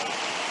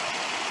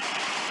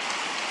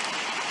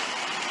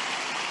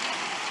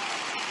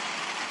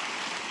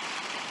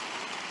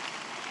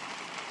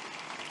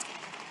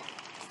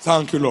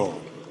 Thank you, Lord.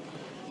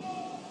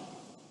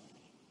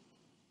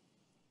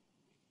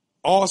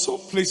 Also,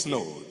 please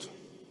note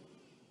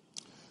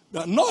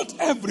that not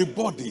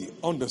everybody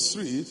on the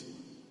street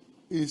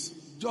is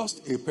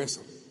just a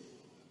person.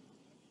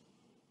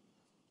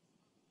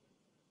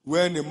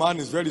 When a man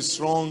is very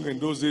strong, in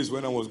those days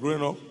when I was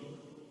growing up,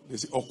 they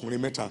say,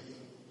 Okurimeta.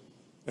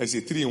 It's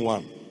a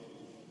 3-in-1.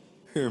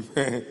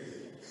 Amen.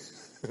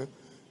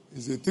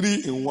 It's a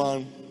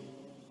 3-in-1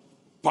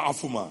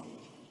 powerful man.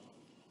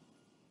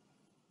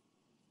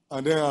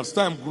 And then as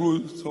time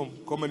grew, some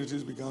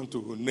communities began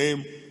to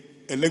name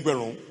a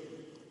Legberon,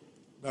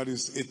 that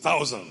is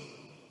 1,000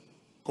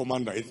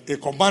 commander, a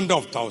commander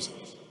of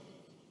thousands.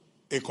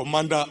 A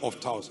commander of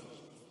thousands.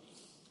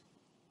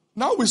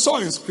 Now we saw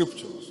in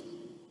scriptures,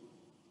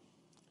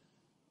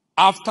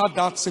 after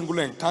that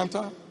singular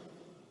encounter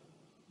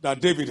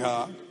that David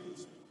had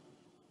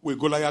with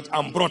Goliath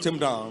and brought him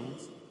down,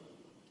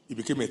 he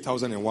became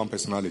 1,001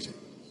 personality.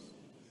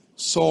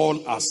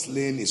 Saul has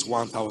slain his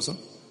 1,000,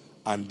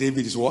 and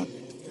David is what?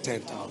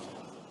 10,000.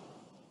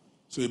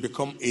 So he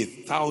become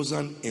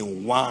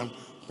 1,001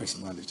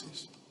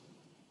 personalities.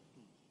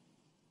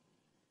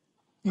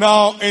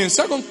 Now in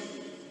 2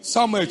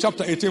 Samuel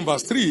chapter 18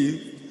 verse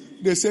 3,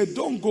 they said,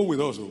 don't go with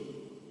us.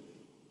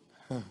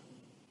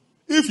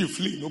 If you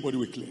flee, nobody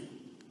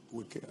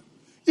will care.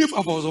 If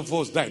half of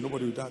us die,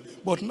 nobody will die.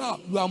 But now,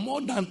 you are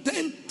more than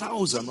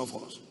 10,000 of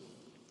us.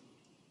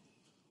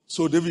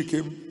 So they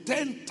became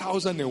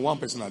 10,001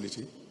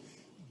 personality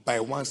by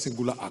one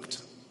singular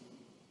act.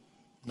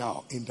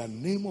 Now, in the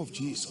name of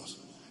Jesus,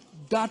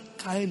 that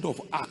kind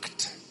of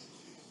act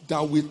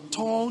that will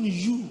turn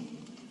you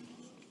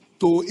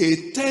to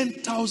a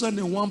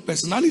 10,001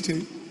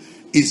 personality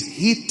is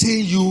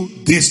hitting you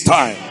this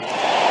time.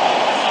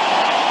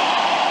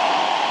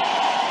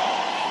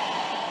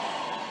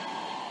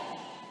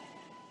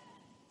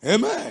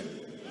 Amen.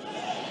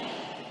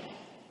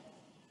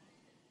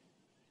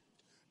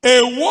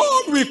 A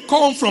word will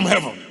come from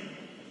heaven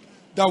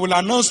that will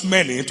announce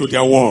many to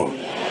their world.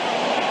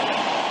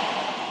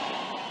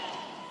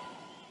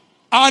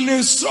 An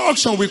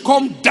instruction will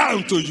come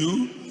down to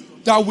you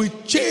that will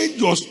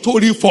change your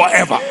story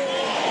forever.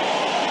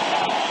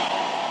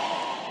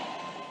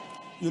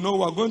 You know,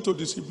 we are going to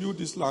distribute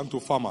this land to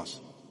farmers.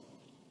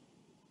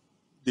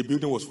 The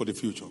building was for the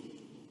future.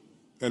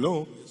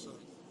 Hello? Yes, sir.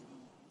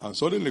 And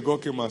suddenly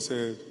God came and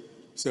said,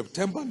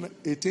 September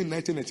 18,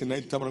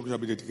 1999, the tabernacle shall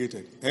be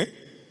dedicated.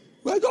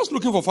 We are just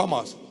looking for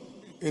farmers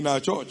in our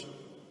church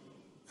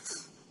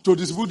to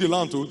distribute the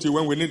land to till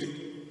when we need it.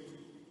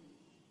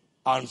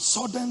 And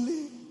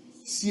suddenly,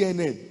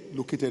 CNN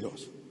located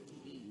us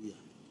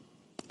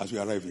as we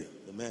arrive here.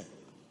 Amen.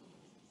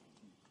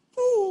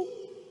 Oh,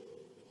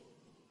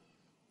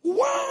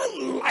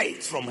 one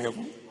light from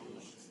heaven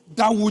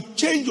that will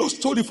change your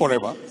story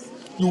forever.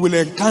 You will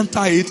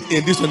encounter it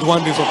in these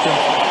 21 days of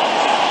prayer.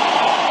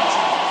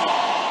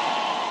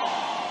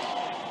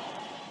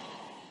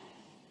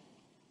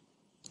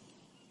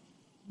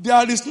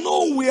 There is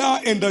nowhere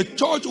in the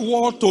church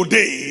world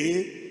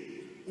today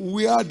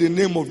where the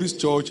name of this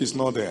church is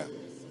not there,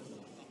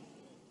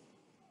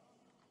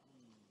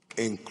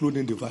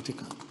 including the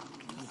Vatican.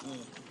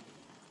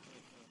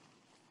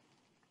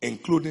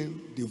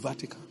 Including the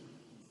Vatican.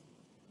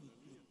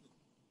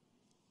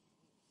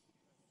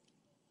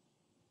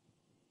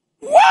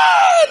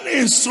 One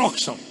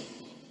instruction.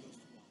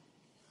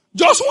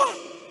 Just one.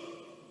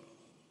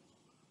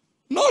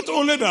 Not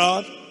only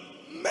that,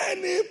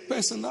 many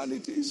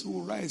personalities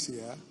will rise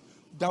here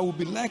that will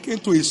be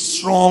likened to a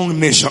strong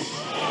nation.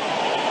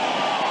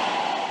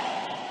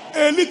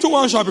 A little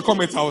one shall become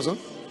 1,000,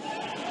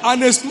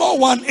 and a small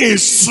one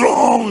is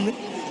strong.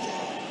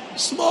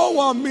 Small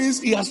one means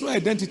he has no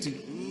identity.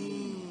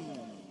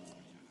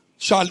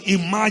 Shall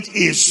emerge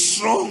a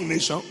strong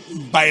nation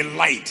by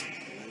light.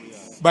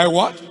 By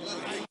what?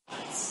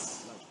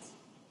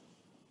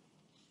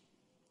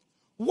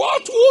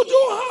 What would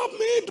you have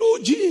me do,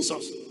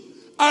 Jesus?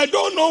 I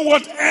don't know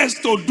what else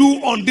to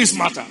do on this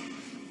matter.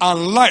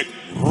 And light.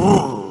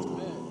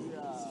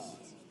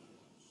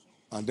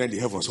 And then the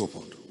heavens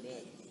opened.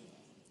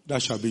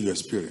 That shall be your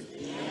spirit.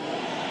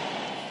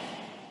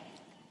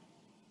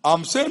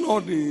 I'm saying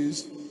all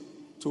this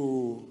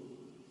to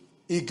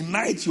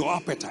ignite your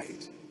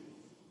appetite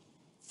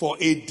for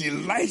a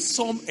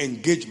delightsome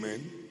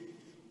engagement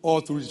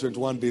all through the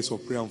 21 days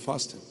of prayer and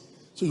fasting.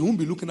 So you won't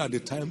be looking at the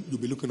time,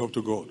 you'll be looking up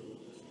to God.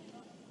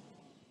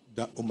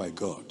 Oh my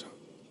God.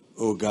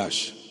 Oh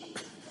gosh.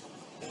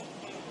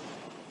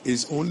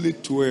 It's only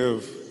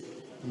 12.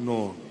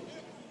 No.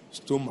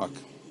 Stomach.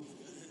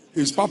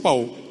 It's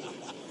Papa.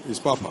 It's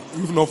Papa.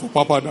 If not for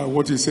Papa, that's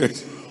what he said.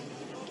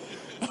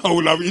 I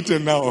would have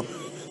eaten now.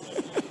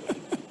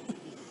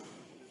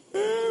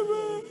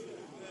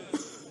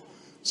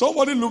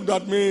 Somebody looked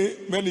at me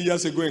many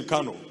years ago in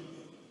Kano.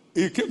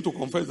 He came to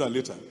confess that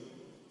later.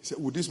 He said,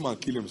 would this man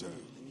kill himself?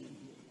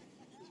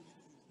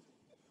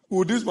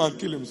 Would this man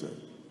kill himself?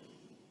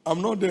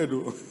 I'm not there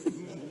though.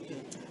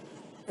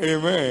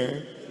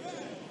 Amen.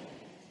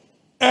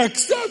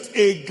 Except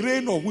a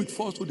grain of wheat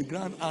falls to the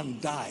ground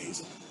and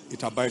dies,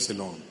 it abides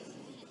alone.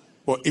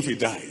 But if it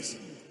dies,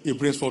 it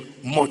brings forth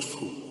much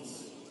fruit.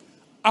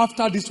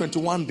 After these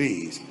 21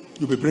 days,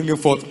 you'll be bringing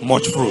forth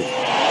much fruit.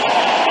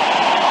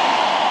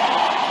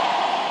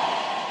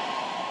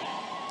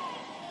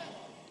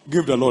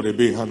 Give the Lord a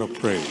big hand of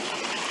praise.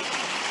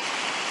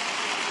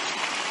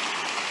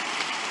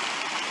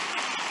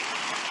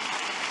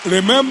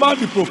 Remember,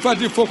 the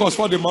prophetic focus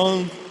for the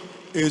month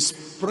is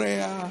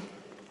prayer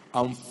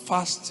and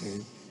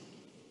fasting,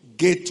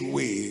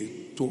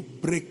 gateway to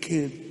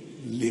breaking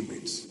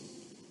limits.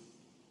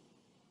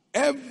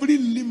 Every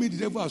limit the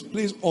devil has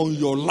placed on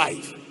your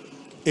life,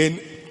 in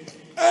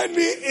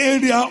any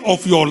area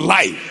of your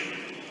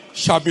life,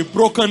 shall be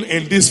broken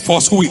in this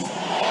first week.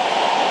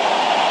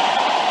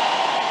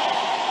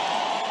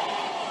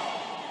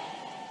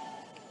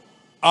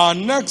 Our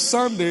next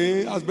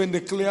Sunday has been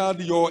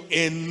declared your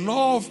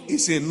enough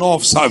is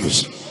enough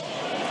service.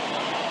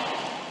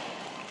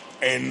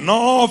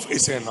 Enough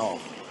is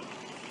enough.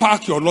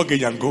 Pack your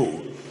luggage and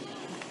go.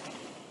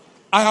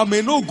 I am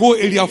a no-go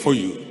area for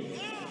you.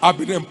 I've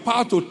been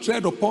empowered to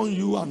tread upon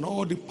you and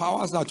all the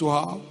powers that you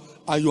have,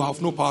 and you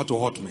have no power to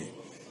hurt me.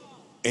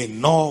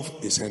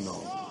 Enough is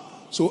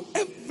enough. So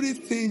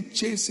everything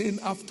chasing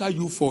after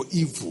you for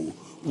evil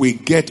will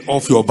get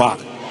off your back.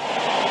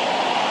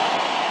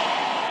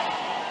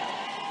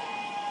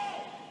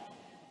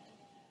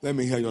 Let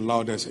me hear your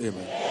loudest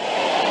amen.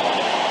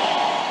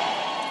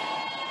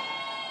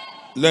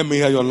 Let me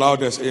hear your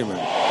loudest amen.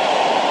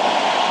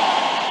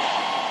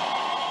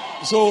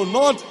 So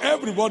not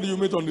everybody you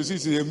meet on the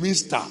street is a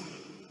mister.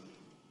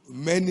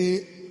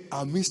 Many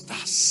are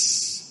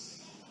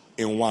misters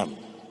in one.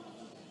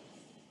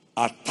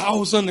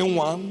 1,000 in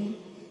one,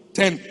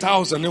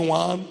 10,000 in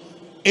one,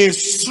 a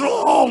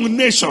strong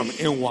nation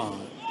in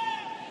one.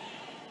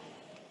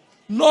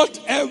 Not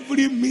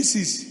every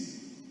Mrs.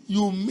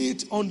 you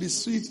meet on the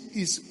street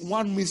is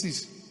one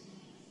Mrs.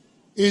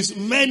 It's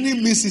many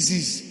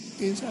Mrs.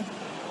 inside.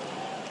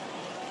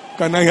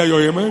 Can I hear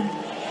your amen?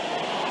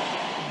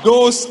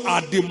 Those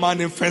are the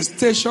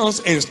manifestations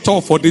in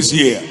store for this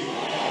year.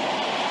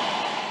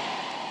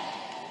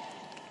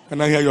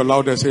 Can I hear your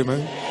loudest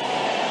amen?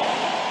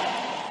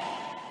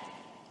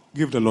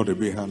 Give the Lord a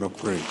big hand of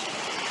praise.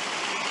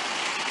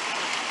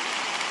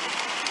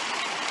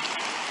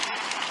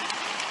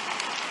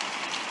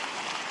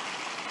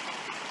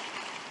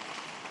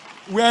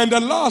 We are in the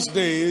last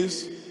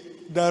days,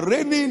 the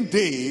reigning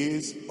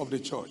days of the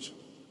church.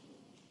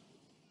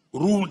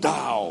 Rule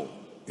thou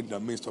in the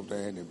midst of the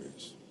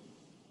enemies.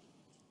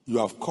 You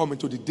have come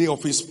into the day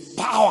of his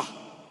power.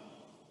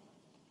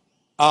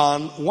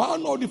 And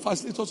one of the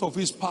facilitators of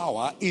his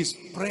power is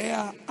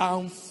prayer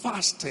and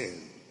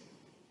fasting.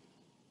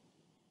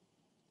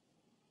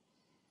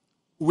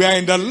 We are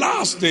in the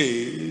last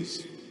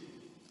days,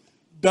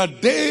 the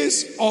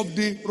days of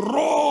the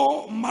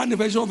raw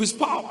manifestation of his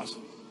powers.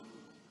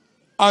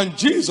 And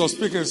Jesus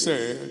speaking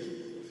said,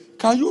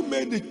 can you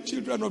make the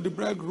children of the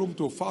bridegroom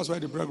to fast while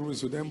the bridegroom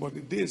is with them? But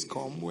the days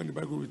come when the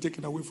bridegroom will be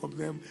taken away from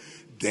them.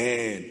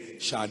 Then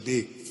shall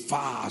they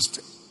fast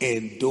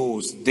in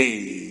those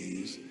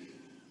days.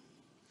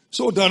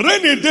 So the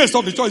reigning days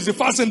of the church is the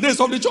fasting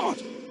days of the church.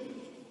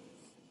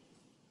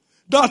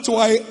 That's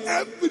why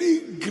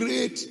every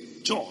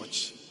great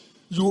church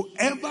you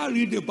ever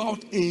read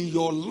about in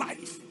your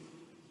life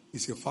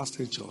is a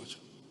fasting church.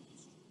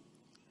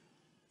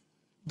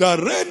 The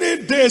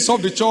reigning days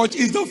of the church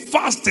is the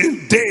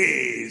fasting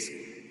days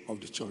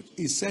of the church.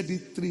 He said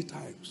it 3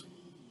 times.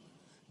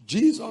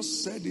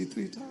 Jesus said it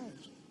 3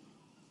 times.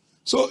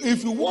 So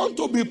if you want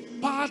to be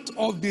part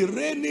of the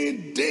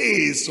reigning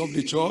days of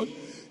the church,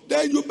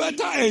 then you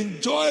better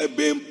enjoy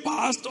being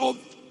part of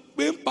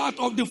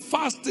the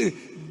fasting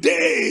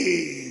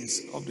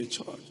days of the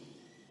church.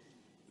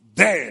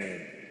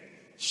 Then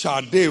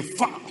shall they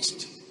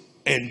fast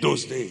in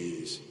those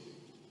days.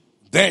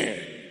 Then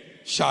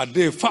shall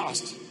they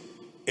fast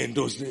in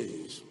those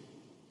days.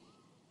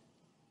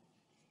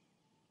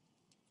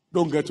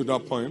 Don't get to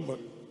that point, but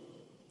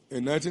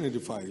in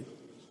 1985,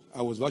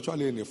 I was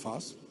virtually in a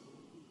fast,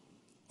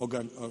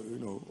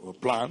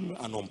 planned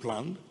and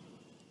unplanned,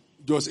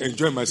 just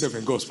enjoying myself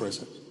in God's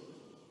presence.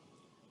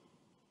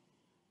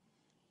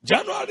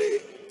 January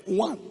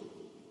 1,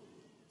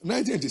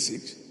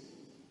 1986,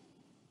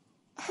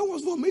 I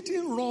was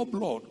vomiting raw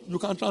blood. You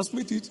can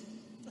transmit it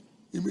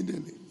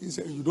immediately. He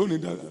said, you don't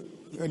need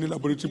any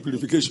laboratory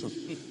purification.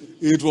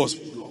 It was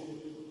blood.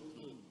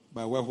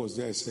 My wife was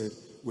there. I said,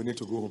 we need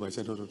to go home. I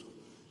said, no.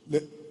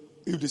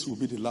 If this will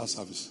be the last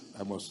service,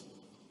 I must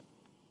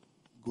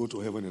go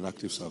to heaven in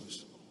active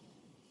service.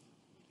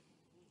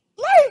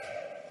 Life!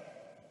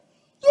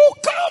 You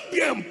can't be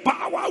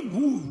empowered.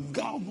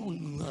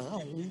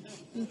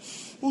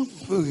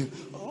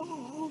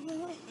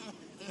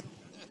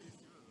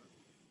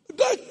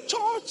 The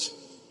church,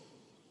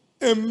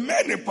 in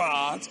many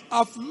parts,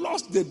 have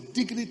lost the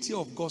dignity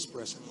of God's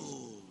presence.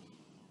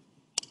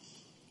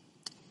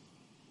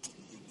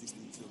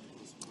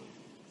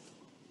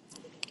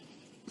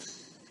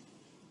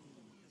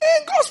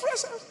 In God's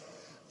presence.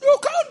 You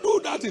can't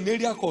do that in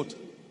area court.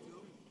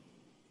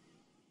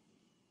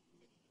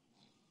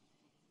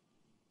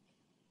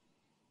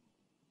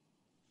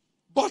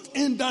 But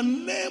in the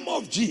name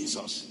of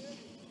Jesus,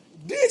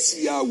 this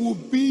year will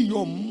be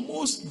your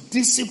most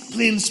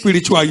disciplined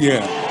spiritual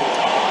year.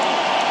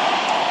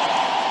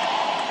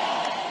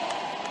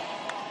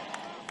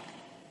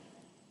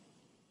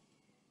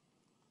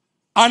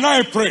 And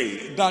I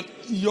pray that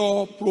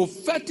your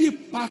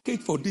prophetic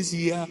package for this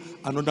year,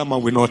 another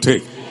man will not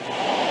take.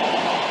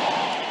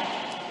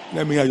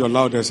 Let me hear your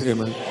loudest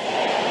amen.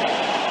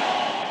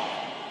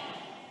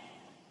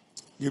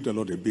 Give the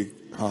Lord a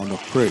big hand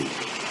of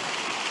praise.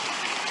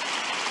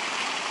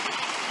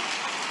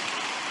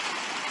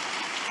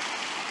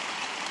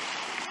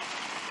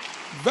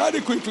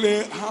 Very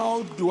quickly,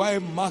 how do I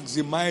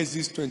maximize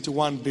these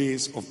 21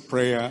 days of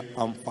prayer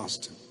and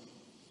fasting?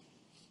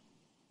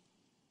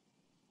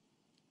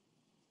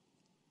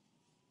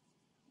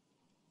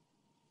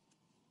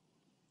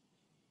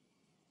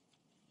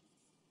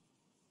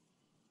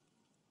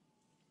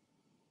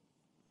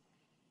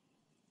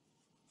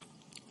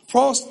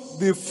 First,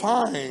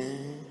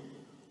 define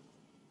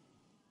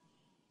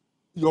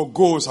your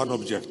goals and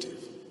objectives.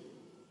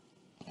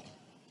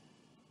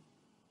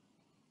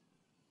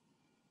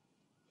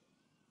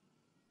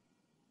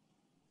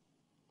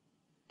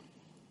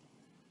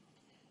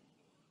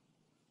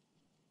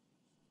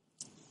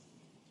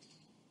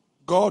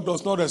 God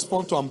does not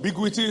respond to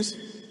ambiguities,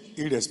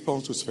 he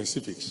responds to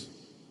specifics.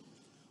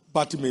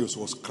 Bartimaeus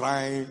was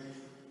crying,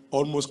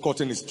 almost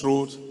cutting his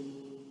throat.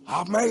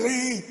 Have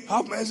mercy,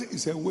 have mercy. He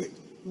said, wait,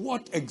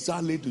 what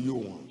exactly do you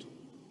want?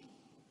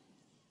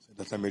 He said,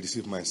 that I may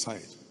receive my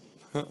sight.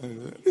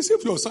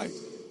 Receive your sight.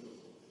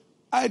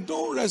 I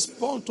don't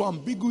respond to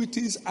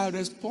ambiguities, I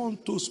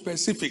respond to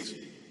specifics.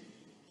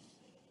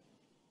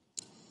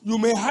 You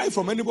may hide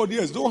from anybody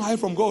else, don't hide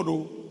from God.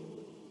 Oh.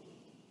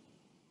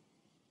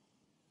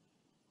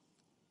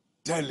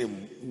 Tell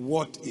him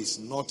what is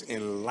not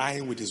in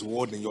line with his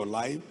word in your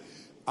life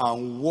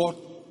and what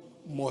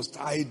must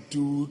I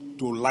do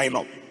to line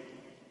up.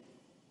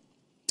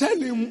 Tell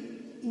him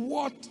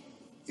what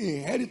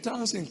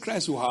inheritance in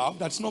Christ you have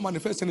that's not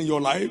manifesting in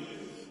your life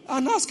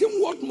and ask him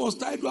what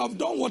must I do. I've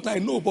done what I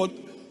know, but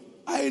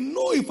I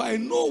know if I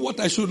know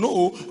what I should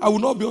know, I will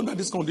not be under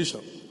this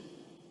condition.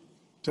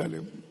 Tell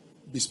him,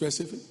 be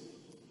specific.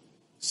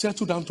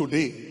 Settle down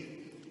today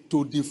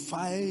to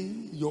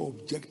define your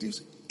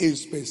objectives in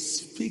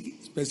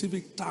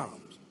specific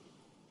terms.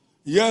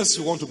 Yes,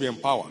 you want to be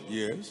empowered.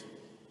 Yes.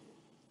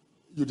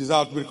 You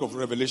desire to break of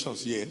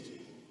revelations. Yes.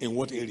 In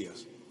what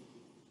areas?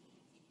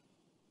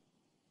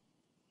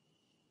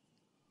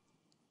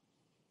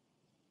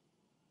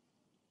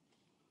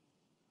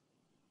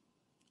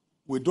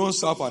 We don't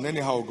serve an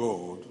anyhow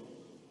God.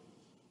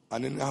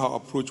 An anyhow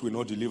approach will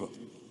not deliver.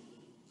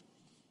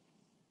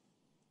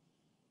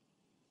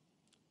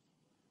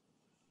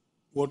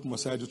 What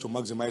must I do to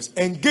maximize?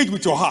 Engage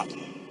with your heart.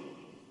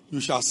 You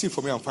shall seek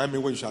for me and find me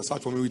when you shall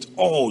search for me with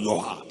all your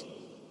heart.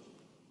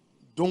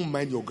 Don't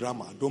mind your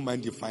grammar. Don't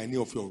mind the finding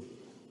of your,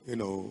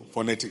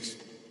 phonetics.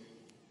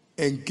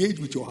 Engage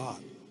with your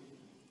heart.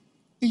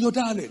 In your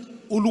dialect,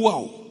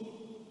 Oluwao.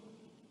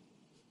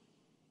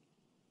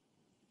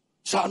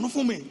 Shall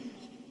for me.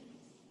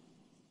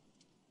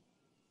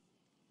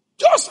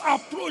 Just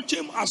approach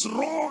him as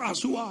raw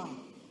as you are.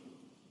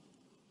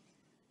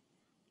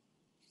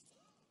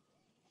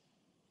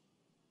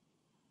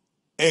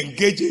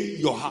 Engaging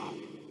your heart.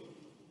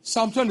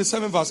 Psalm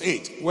 27 verse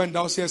 8. When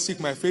thou sayest, seek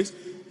my face,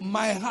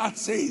 my heart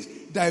says,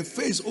 thy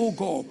face, O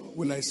God,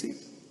 will I see.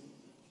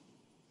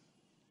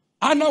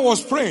 Anna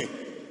was praying.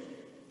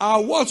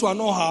 Our words were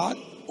not hard,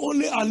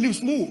 only our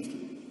lips moved.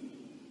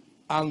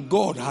 And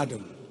God had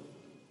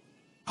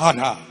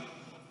her,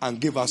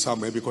 and gave her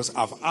Samuel because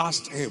I've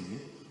asked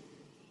him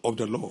of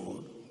the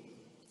Lord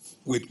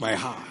with my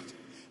heart.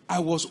 I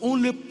was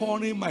only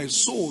pouring my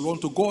soul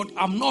unto God.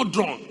 I'm not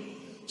drawn.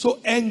 So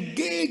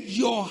engage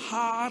your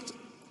heart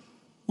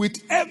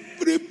with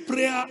every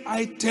prayer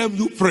item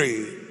you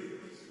pray.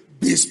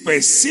 Be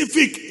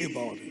specific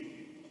about it.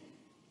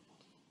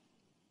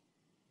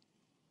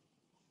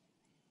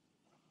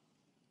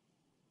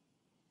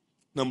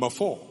 Number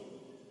 4,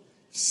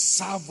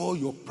 Savour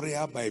your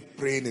prayer by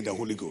praying in the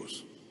Holy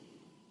Ghost.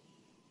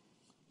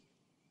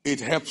 It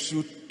helps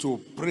you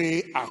to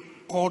pray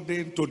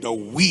according to the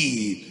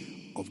will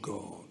of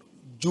God.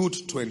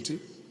 Jude 20.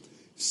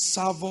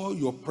 Savour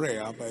your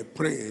prayer by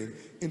praying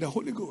in the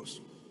Holy Ghost.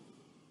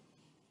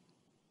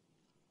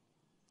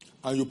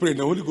 And you pray in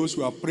the Holy Ghost,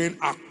 you are praying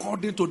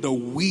according to the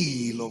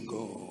will of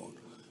God.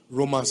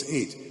 Romans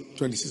 8,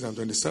 26 and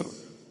 27.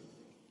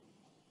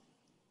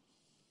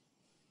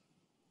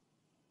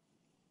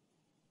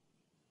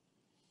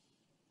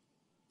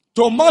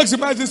 To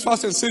maximize this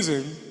fasting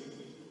season,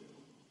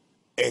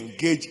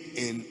 engage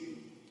in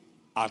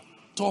a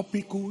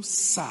topical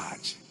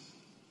search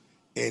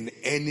in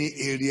any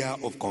area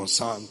of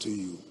concern to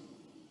you.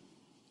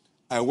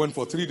 I went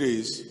for 3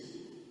 days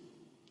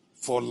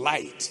for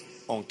light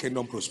on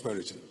kingdom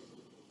prosperity.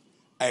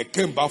 I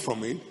came back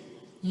from it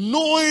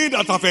knowing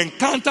that I've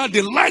encountered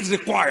the light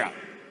required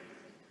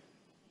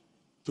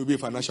to be a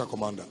financial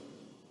commander.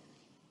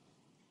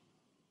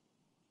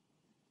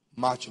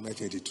 March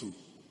 1982.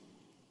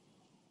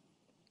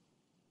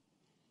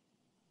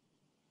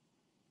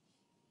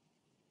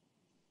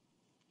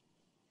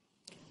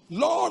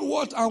 Lord,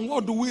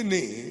 what do we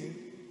need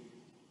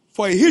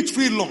for a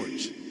hitch-free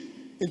launch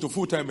into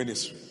full-time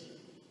ministry?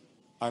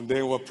 And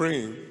they were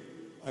praying,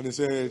 and he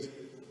said,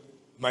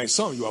 my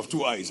son, you have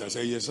 2 eyes. I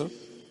said, yes, sir.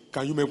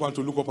 Can you make one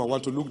to look up and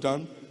one to look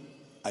down?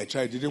 I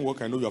tried, it didn't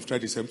work. I know you have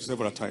tried it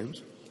several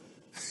times.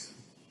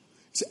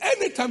 So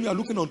anytime you are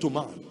looking unto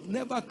man,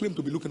 never claim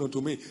to be looking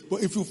unto me.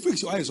 But if you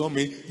fix your eyes on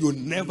me, you'll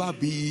never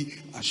be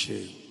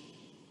ashamed.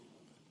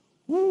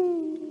 Woo.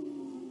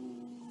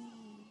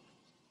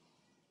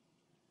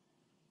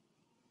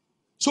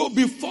 So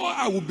before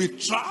I will be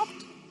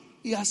trapped,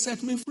 he has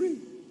set me free.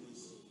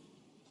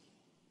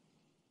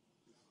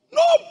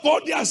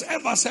 Nobody has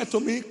ever said to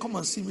me, come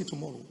and see me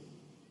tomorrow.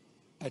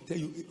 I tell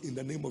you in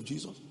the name of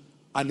Jesus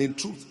and in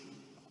truth.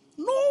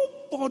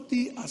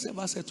 Nobody has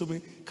ever said to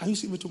me, can you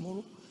see me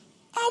tomorrow?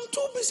 I'm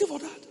too busy for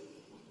that.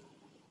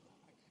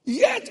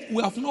 Yet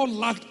we have not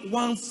lacked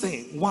one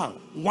thing.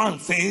 One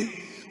thing.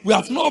 We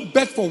have not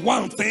begged for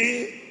one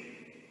thing.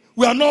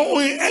 We are not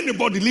owing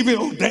anybody living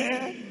out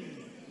there.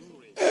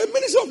 A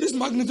ministry of this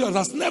magnitude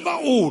has never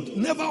owed.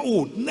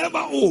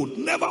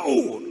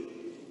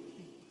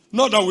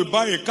 Not that we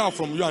buy a car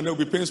from you and they'll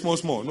be paying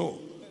small. No.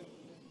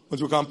 But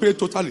you can pay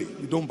totally.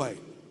 You don't buy.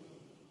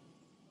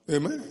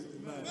 Amen.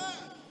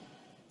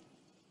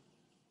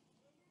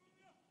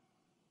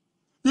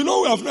 You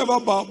know, we have never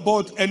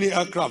bought any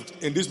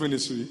aircraft in this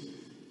ministry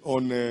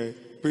on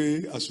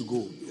pay as you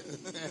go.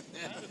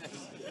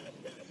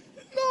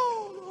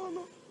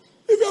 No.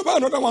 If you buy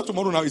another one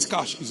tomorrow now, it's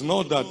cash. It's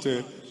not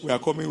that we are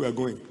coming, we are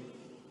going.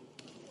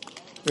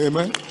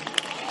 Amen.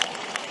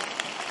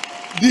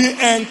 The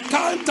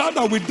encounter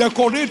that will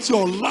decorate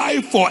your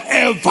life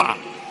forever,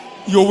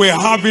 you will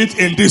have it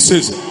in this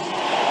season.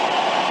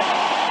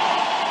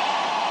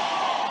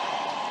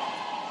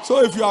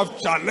 So if you have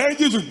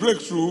challenges with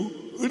breakthrough,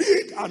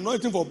 read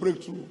Anointing for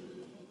Breakthrough.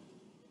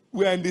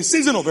 We are in the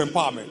season of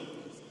empowerment.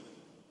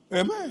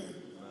 Amen.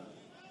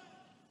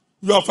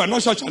 You have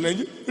financial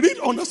challenges. Read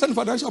Understand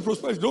Financial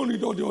Prosperity. Don't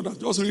read all the others.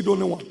 Just read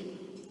only one.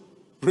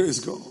 Praise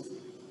God.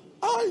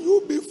 And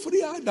you'll be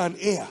freer than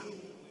air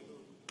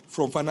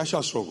from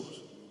financial struggles.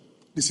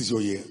 This is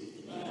your year.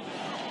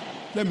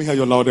 Let me hear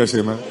your loudest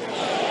amen.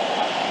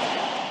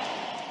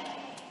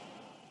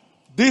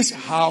 This is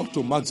how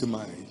to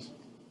maximize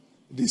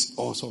this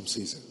awesome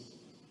season.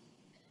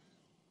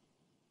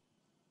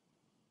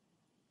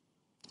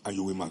 And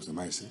you will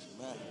maximize it.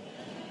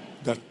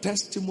 The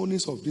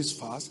testimonies of this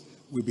fast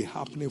will be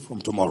happening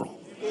from tomorrow.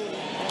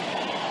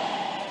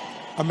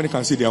 How many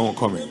can see their own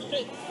coming?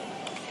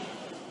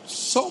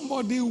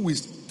 Somebody will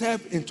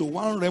step into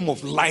one realm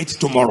of light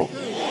tomorrow.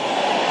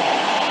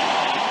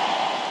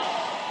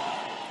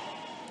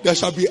 There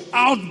shall be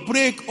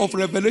outbreak of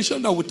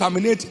revelation that will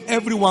terminate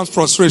everyone's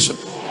frustration.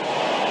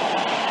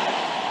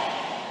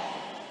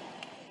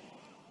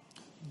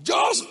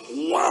 Just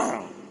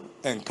one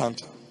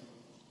encounter.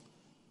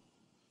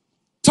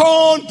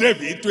 Turn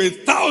David to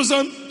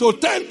 1,000 to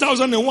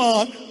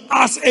 10,001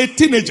 as a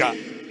teenager.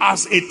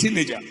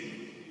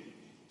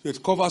 So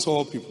it covers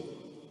all people.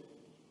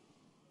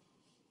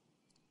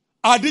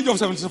 At the age of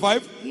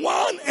 75,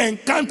 one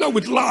encounter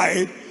with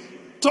light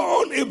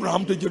turned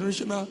Abraham to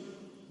generational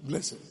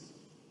blessing.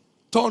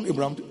 Turn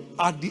Abraham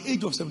at the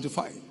age of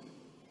 75.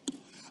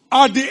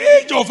 At the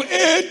age of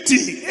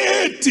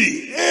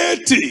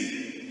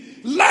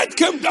 80, light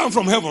came down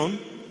from heaven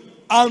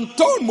and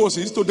turned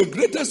Moses to the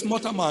greatest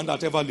mortal man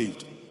that ever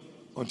lived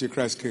until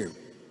Christ came.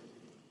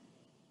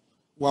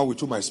 One with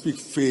whom I speak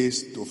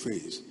face to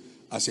face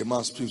as a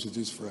man speaks with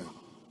his friend.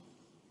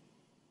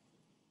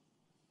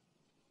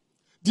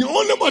 The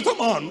only mortal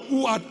man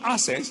who had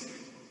access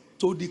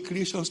to the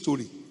creation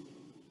story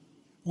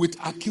with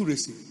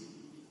accuracy,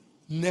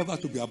 never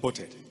to be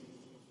aborted.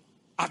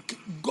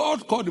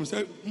 God called him and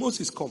said,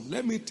 Moses, come,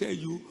 let me tell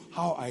you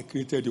how I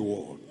created the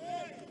world.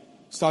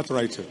 Start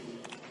writing.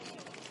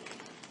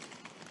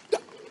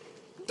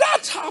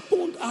 That happened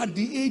happened at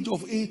the age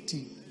of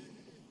 80.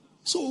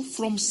 So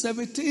from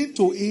 17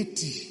 to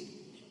 80,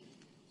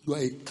 you are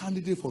a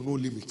candidate for no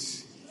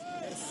limits.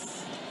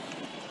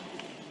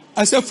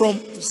 I said from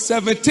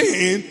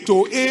 17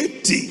 to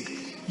 80,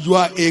 you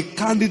are a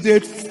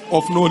candidate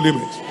of no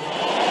limits.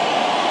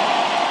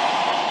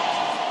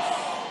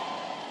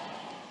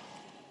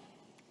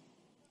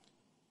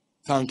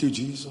 Thank you,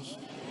 Jesus.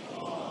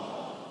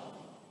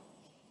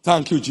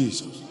 Thank you,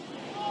 Jesus.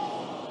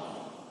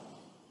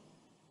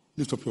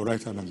 Lift up your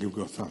right hand and give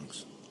God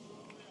thanks.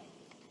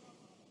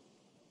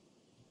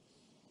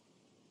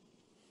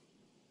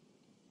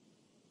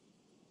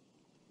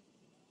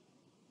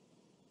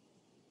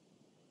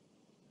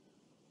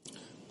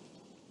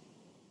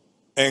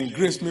 And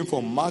grace me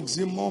for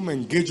maximum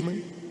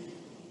engagement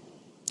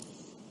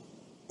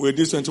with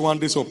these 21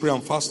 days of prayer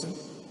and fasting.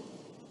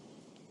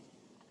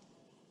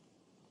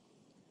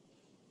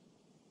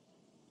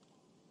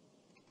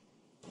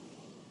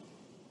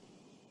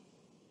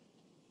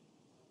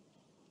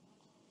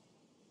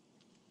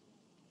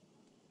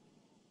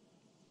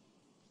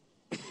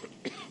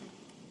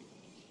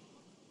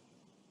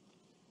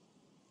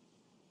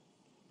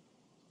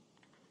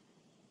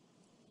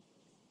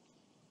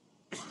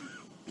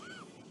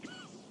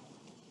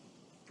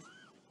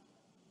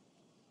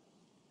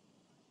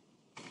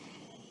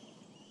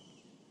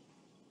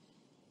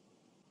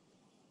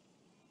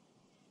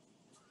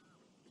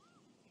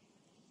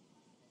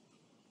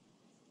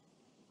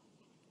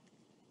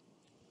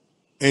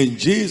 In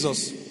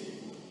Jesus'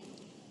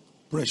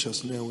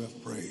 precious name we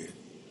have prayed.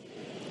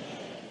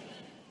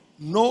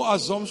 No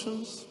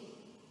assumptions.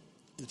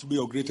 It will be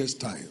your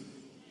greatest time.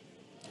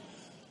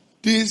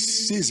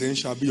 This season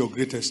shall be your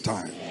greatest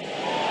time.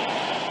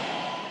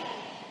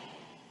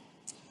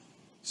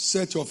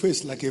 Set your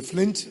face like a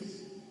flint.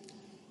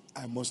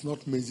 I must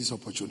not miss this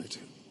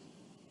opportunity.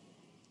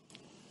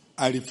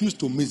 I refuse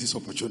to miss this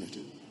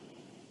opportunity.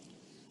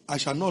 I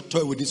shall not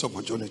toy with this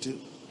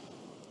opportunity.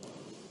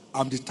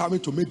 I'm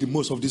determined to make the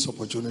most of this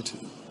opportunity.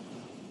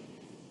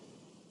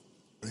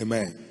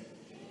 Amen.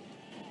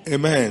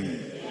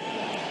 Amen.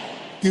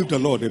 Give the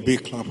Lord a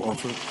big clap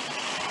offering.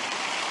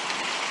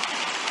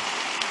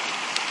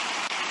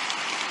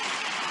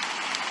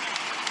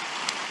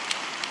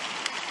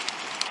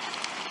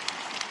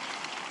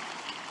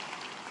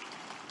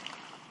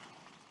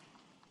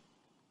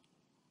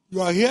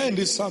 You are here in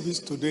this service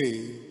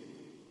today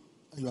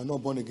and you are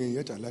not born again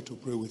yet. I'd like to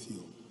pray with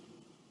you.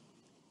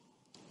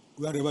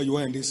 Wherever you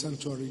are in this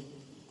sanctuary,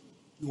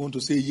 you want to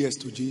say yes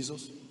to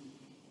Jesus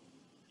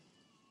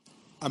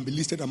and be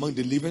listed among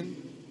the living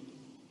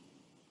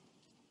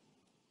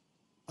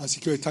and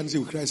secure eternity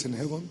with Christ in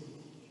heaven.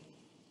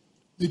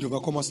 Lead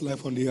overcomer's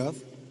life on the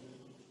earth.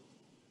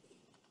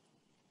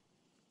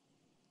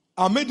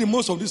 And make the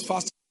most of this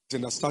fasting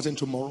that's starting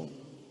tomorrow.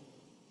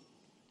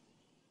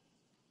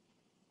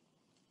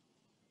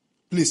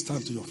 Please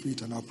stand to your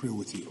feet and I'll pray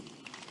with you.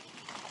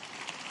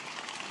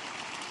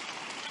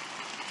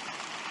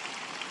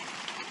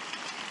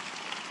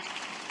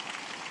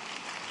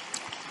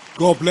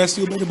 God bless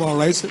you. Many more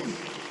rising.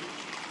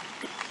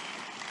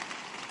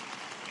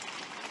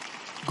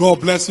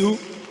 God bless you.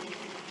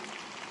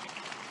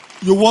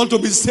 You want to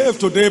be saved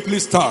today,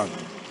 please stand.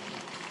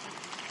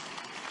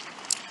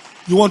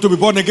 You want to be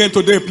born again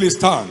today, please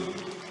stand.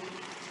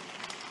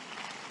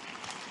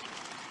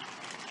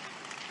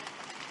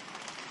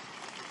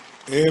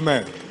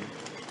 Amen.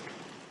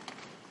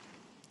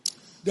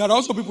 There are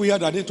also people here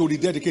that need to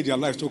rededicate their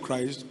lives to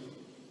Christ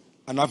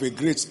and have a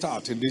great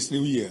start in this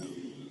new year.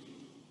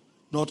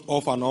 Not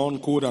off and on,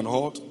 cold and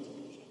hot,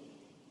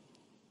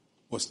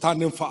 but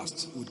standing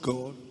fast with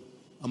God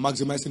and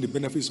maximizing the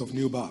benefits of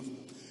new birth.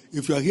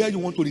 If you are here, you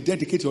want to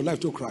rededicate your life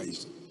to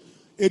Christ.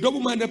 A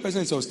double-minded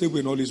person is unstable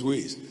in all his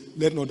ways.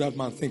 Let not that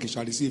man think he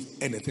shall receive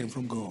anything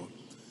from God.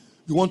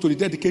 You want to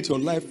rededicate your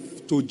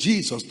life to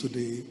Jesus today.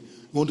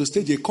 You want to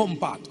stage a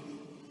combat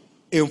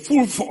in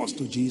full force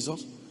to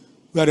Jesus.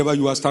 Wherever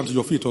you are, stand to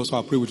your feet also.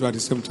 I'll pray with you at the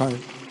same time.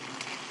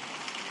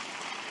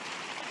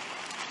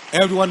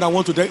 Everyone that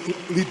wants to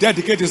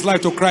rededicate his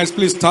life to Christ,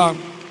 please stand.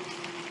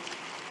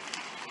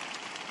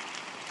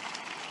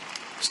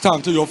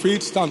 Stand to your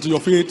feet, stand to your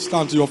feet,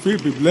 stand to your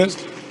feet. Be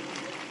blessed.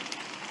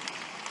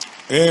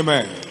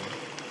 Amen.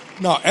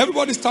 Now,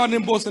 everybody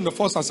standing both in the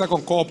first and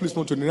second call, please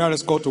point to the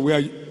nearest call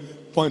to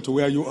point to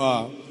where you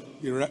are.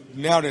 The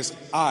nearest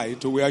eye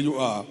to where you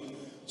are.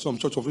 Some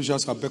church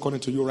officials are beckoning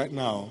to you right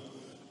now.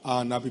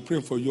 And I'll be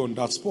praying for you on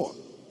that spot.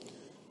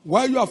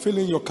 While you are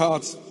filling your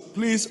cards,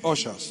 please,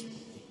 ushers,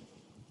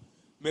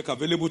 make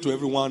available to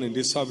everyone in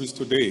this service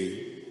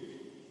today.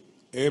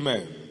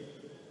 Amen.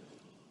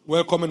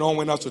 Welcoming on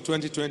winners to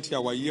 2020,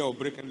 our year of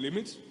breaking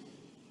limits.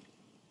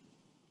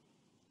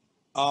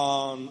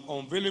 And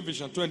unveiling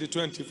Vision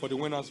 2020 for the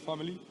winners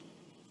family.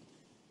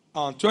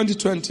 And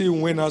 2020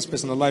 winners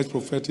personalized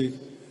prophetic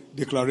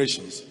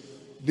declarations.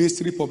 These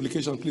three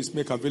publications, please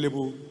make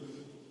available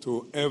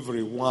to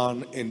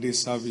everyone in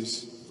this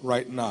service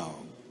right now.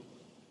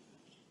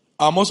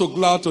 I'm also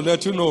glad to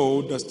let you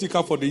know the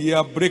sticker for the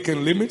year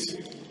Breaking Limits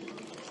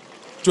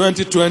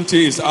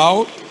 2020 is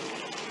out.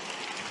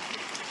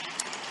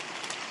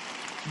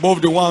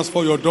 Both the ones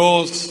for your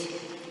doors,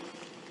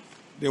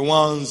 the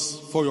ones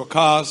for your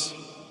cars,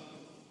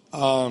 they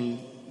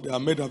are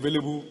made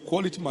available.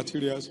 Quality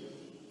materials,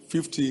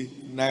 50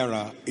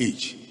 naira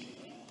each.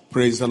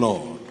 Praise the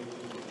Lord.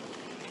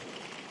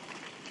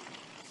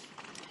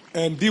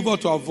 Endeavor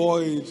to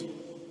avoid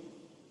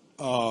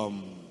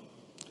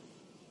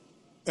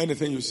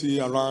anything you see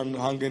around,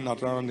 hanging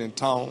around in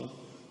town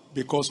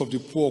because of the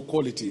poor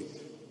quality.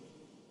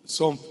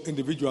 Some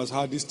individuals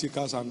had these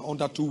stickers and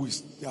under 2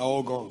 weeks, they are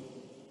all gone.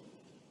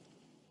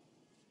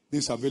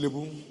 This is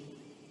available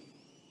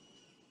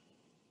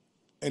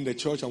in the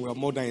church and we have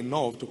more than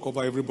enough to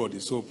cover everybody.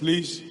 So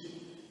please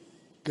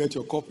get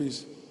your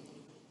copies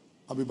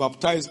and be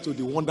baptized to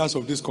the wonders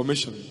of this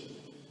commission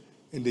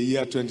in the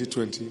year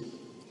 2020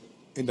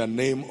 in the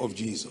name of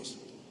Jesus.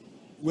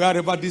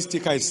 Wherever this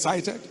sticker is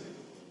cited,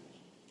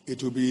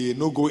 it will be a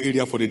no-go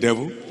area for the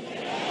devil,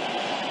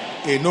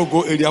 a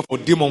no-go area for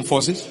demon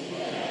forces,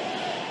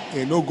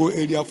 a no-go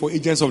area for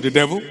agents of the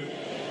devil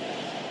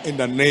in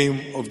the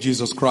name of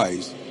Jesus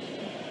Christ.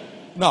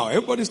 Now,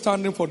 everybody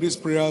standing for these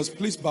prayers,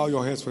 please bow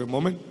your heads for a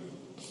moment.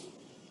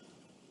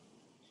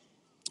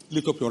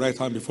 Lift up your right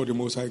hand before the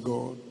Most High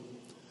God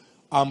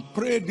and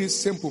pray this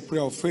simple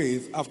prayer of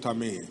faith after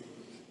me.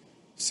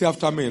 Say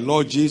after me,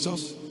 Lord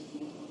Jesus,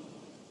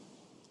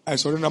 I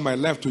surrender my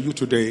life to you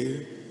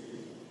today.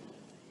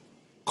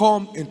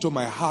 Come into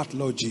my heart,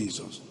 Lord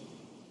Jesus.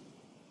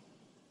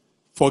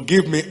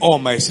 Forgive me all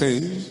my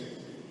sins.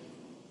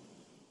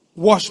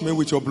 Wash me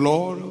with your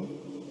blood.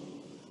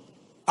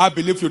 I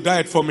believe you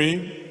died for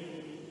me.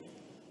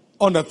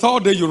 On the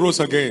third day you rose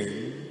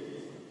again,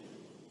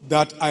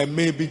 that I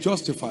may be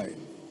justified.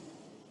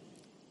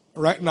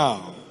 Right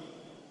now,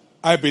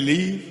 I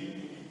believe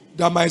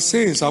that my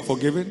sins are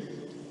forgiven.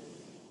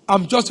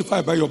 I'm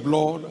justified by your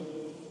blood.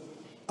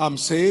 I'm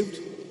saved.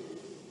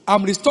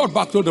 I'm restored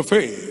back to the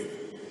faith.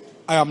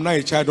 I am now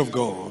a child of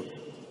God.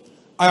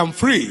 I am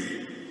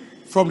free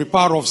from the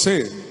power of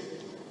sin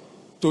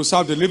to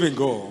serve the living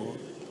God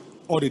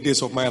all the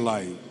days of my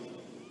life.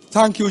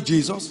 Thank you,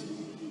 Jesus,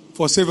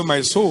 for saving my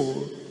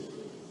soul.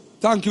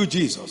 Thank you,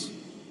 Jesus,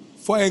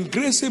 for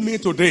engracing me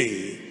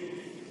today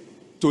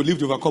to live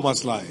the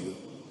overcomer's life.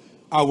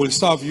 I will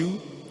serve you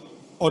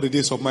all the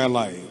days of my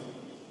life.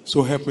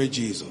 So help me,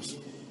 Jesus.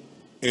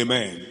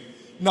 Amen.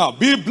 Now,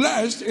 be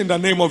blessed in the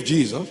name of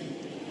Jesus.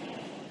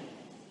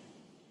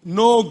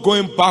 No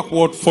going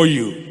backward for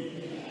you.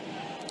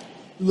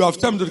 You have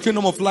stepped into the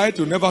kingdom of light.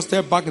 You'll never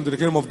step back into the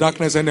kingdom of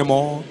darkness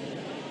anymore.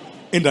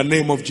 In the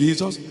name of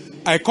Jesus.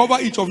 I cover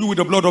each of you with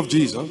the blood of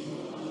Jesus.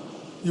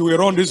 You will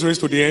run this race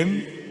to the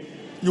end.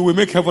 You will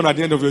make heaven at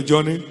the end of your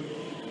journey.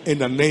 In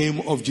the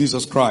name of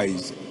Jesus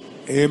Christ.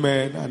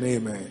 Amen and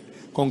amen.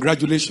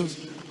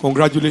 Congratulations,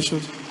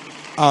 congratulations,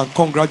 and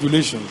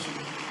congratulations.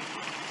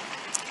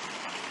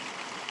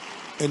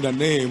 In the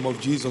name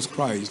of Jesus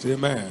Christ.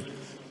 Amen.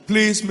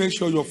 Please make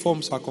sure your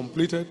forms are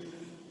completed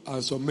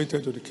and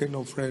submitted to the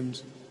kingdom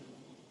friends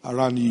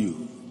around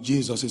you.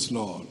 Jesus is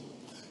Lord.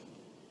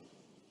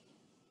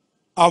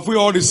 Have we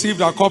all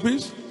received our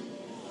copies?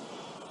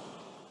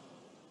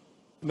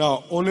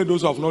 Now, only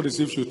those who have not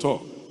received should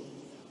talk.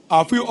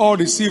 Have we all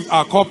received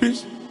our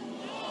copies?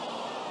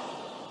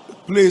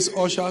 Please,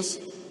 ushers,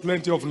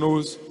 plenty of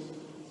no's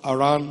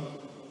around.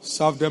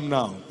 Serve them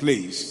now,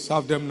 please.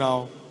 Serve them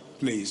now,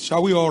 please.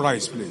 Shall we all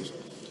rise, please?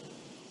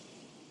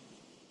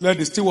 Let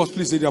the stewards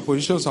please take their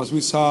positions as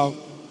we serve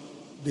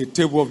the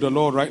table of the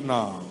Lord right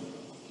now.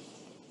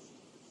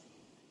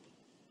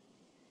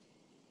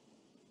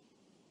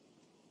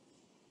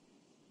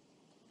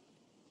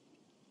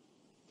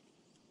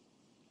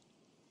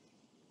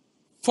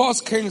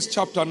 First Kings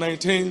chapter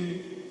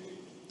 19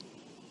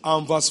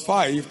 and verse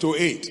 5 to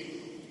 8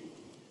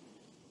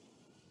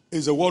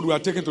 is the word we are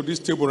taking to this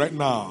table right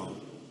now.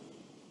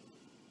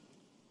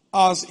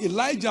 As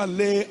Elijah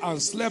lay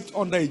and slept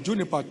under a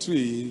juniper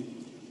tree,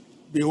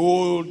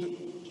 behold,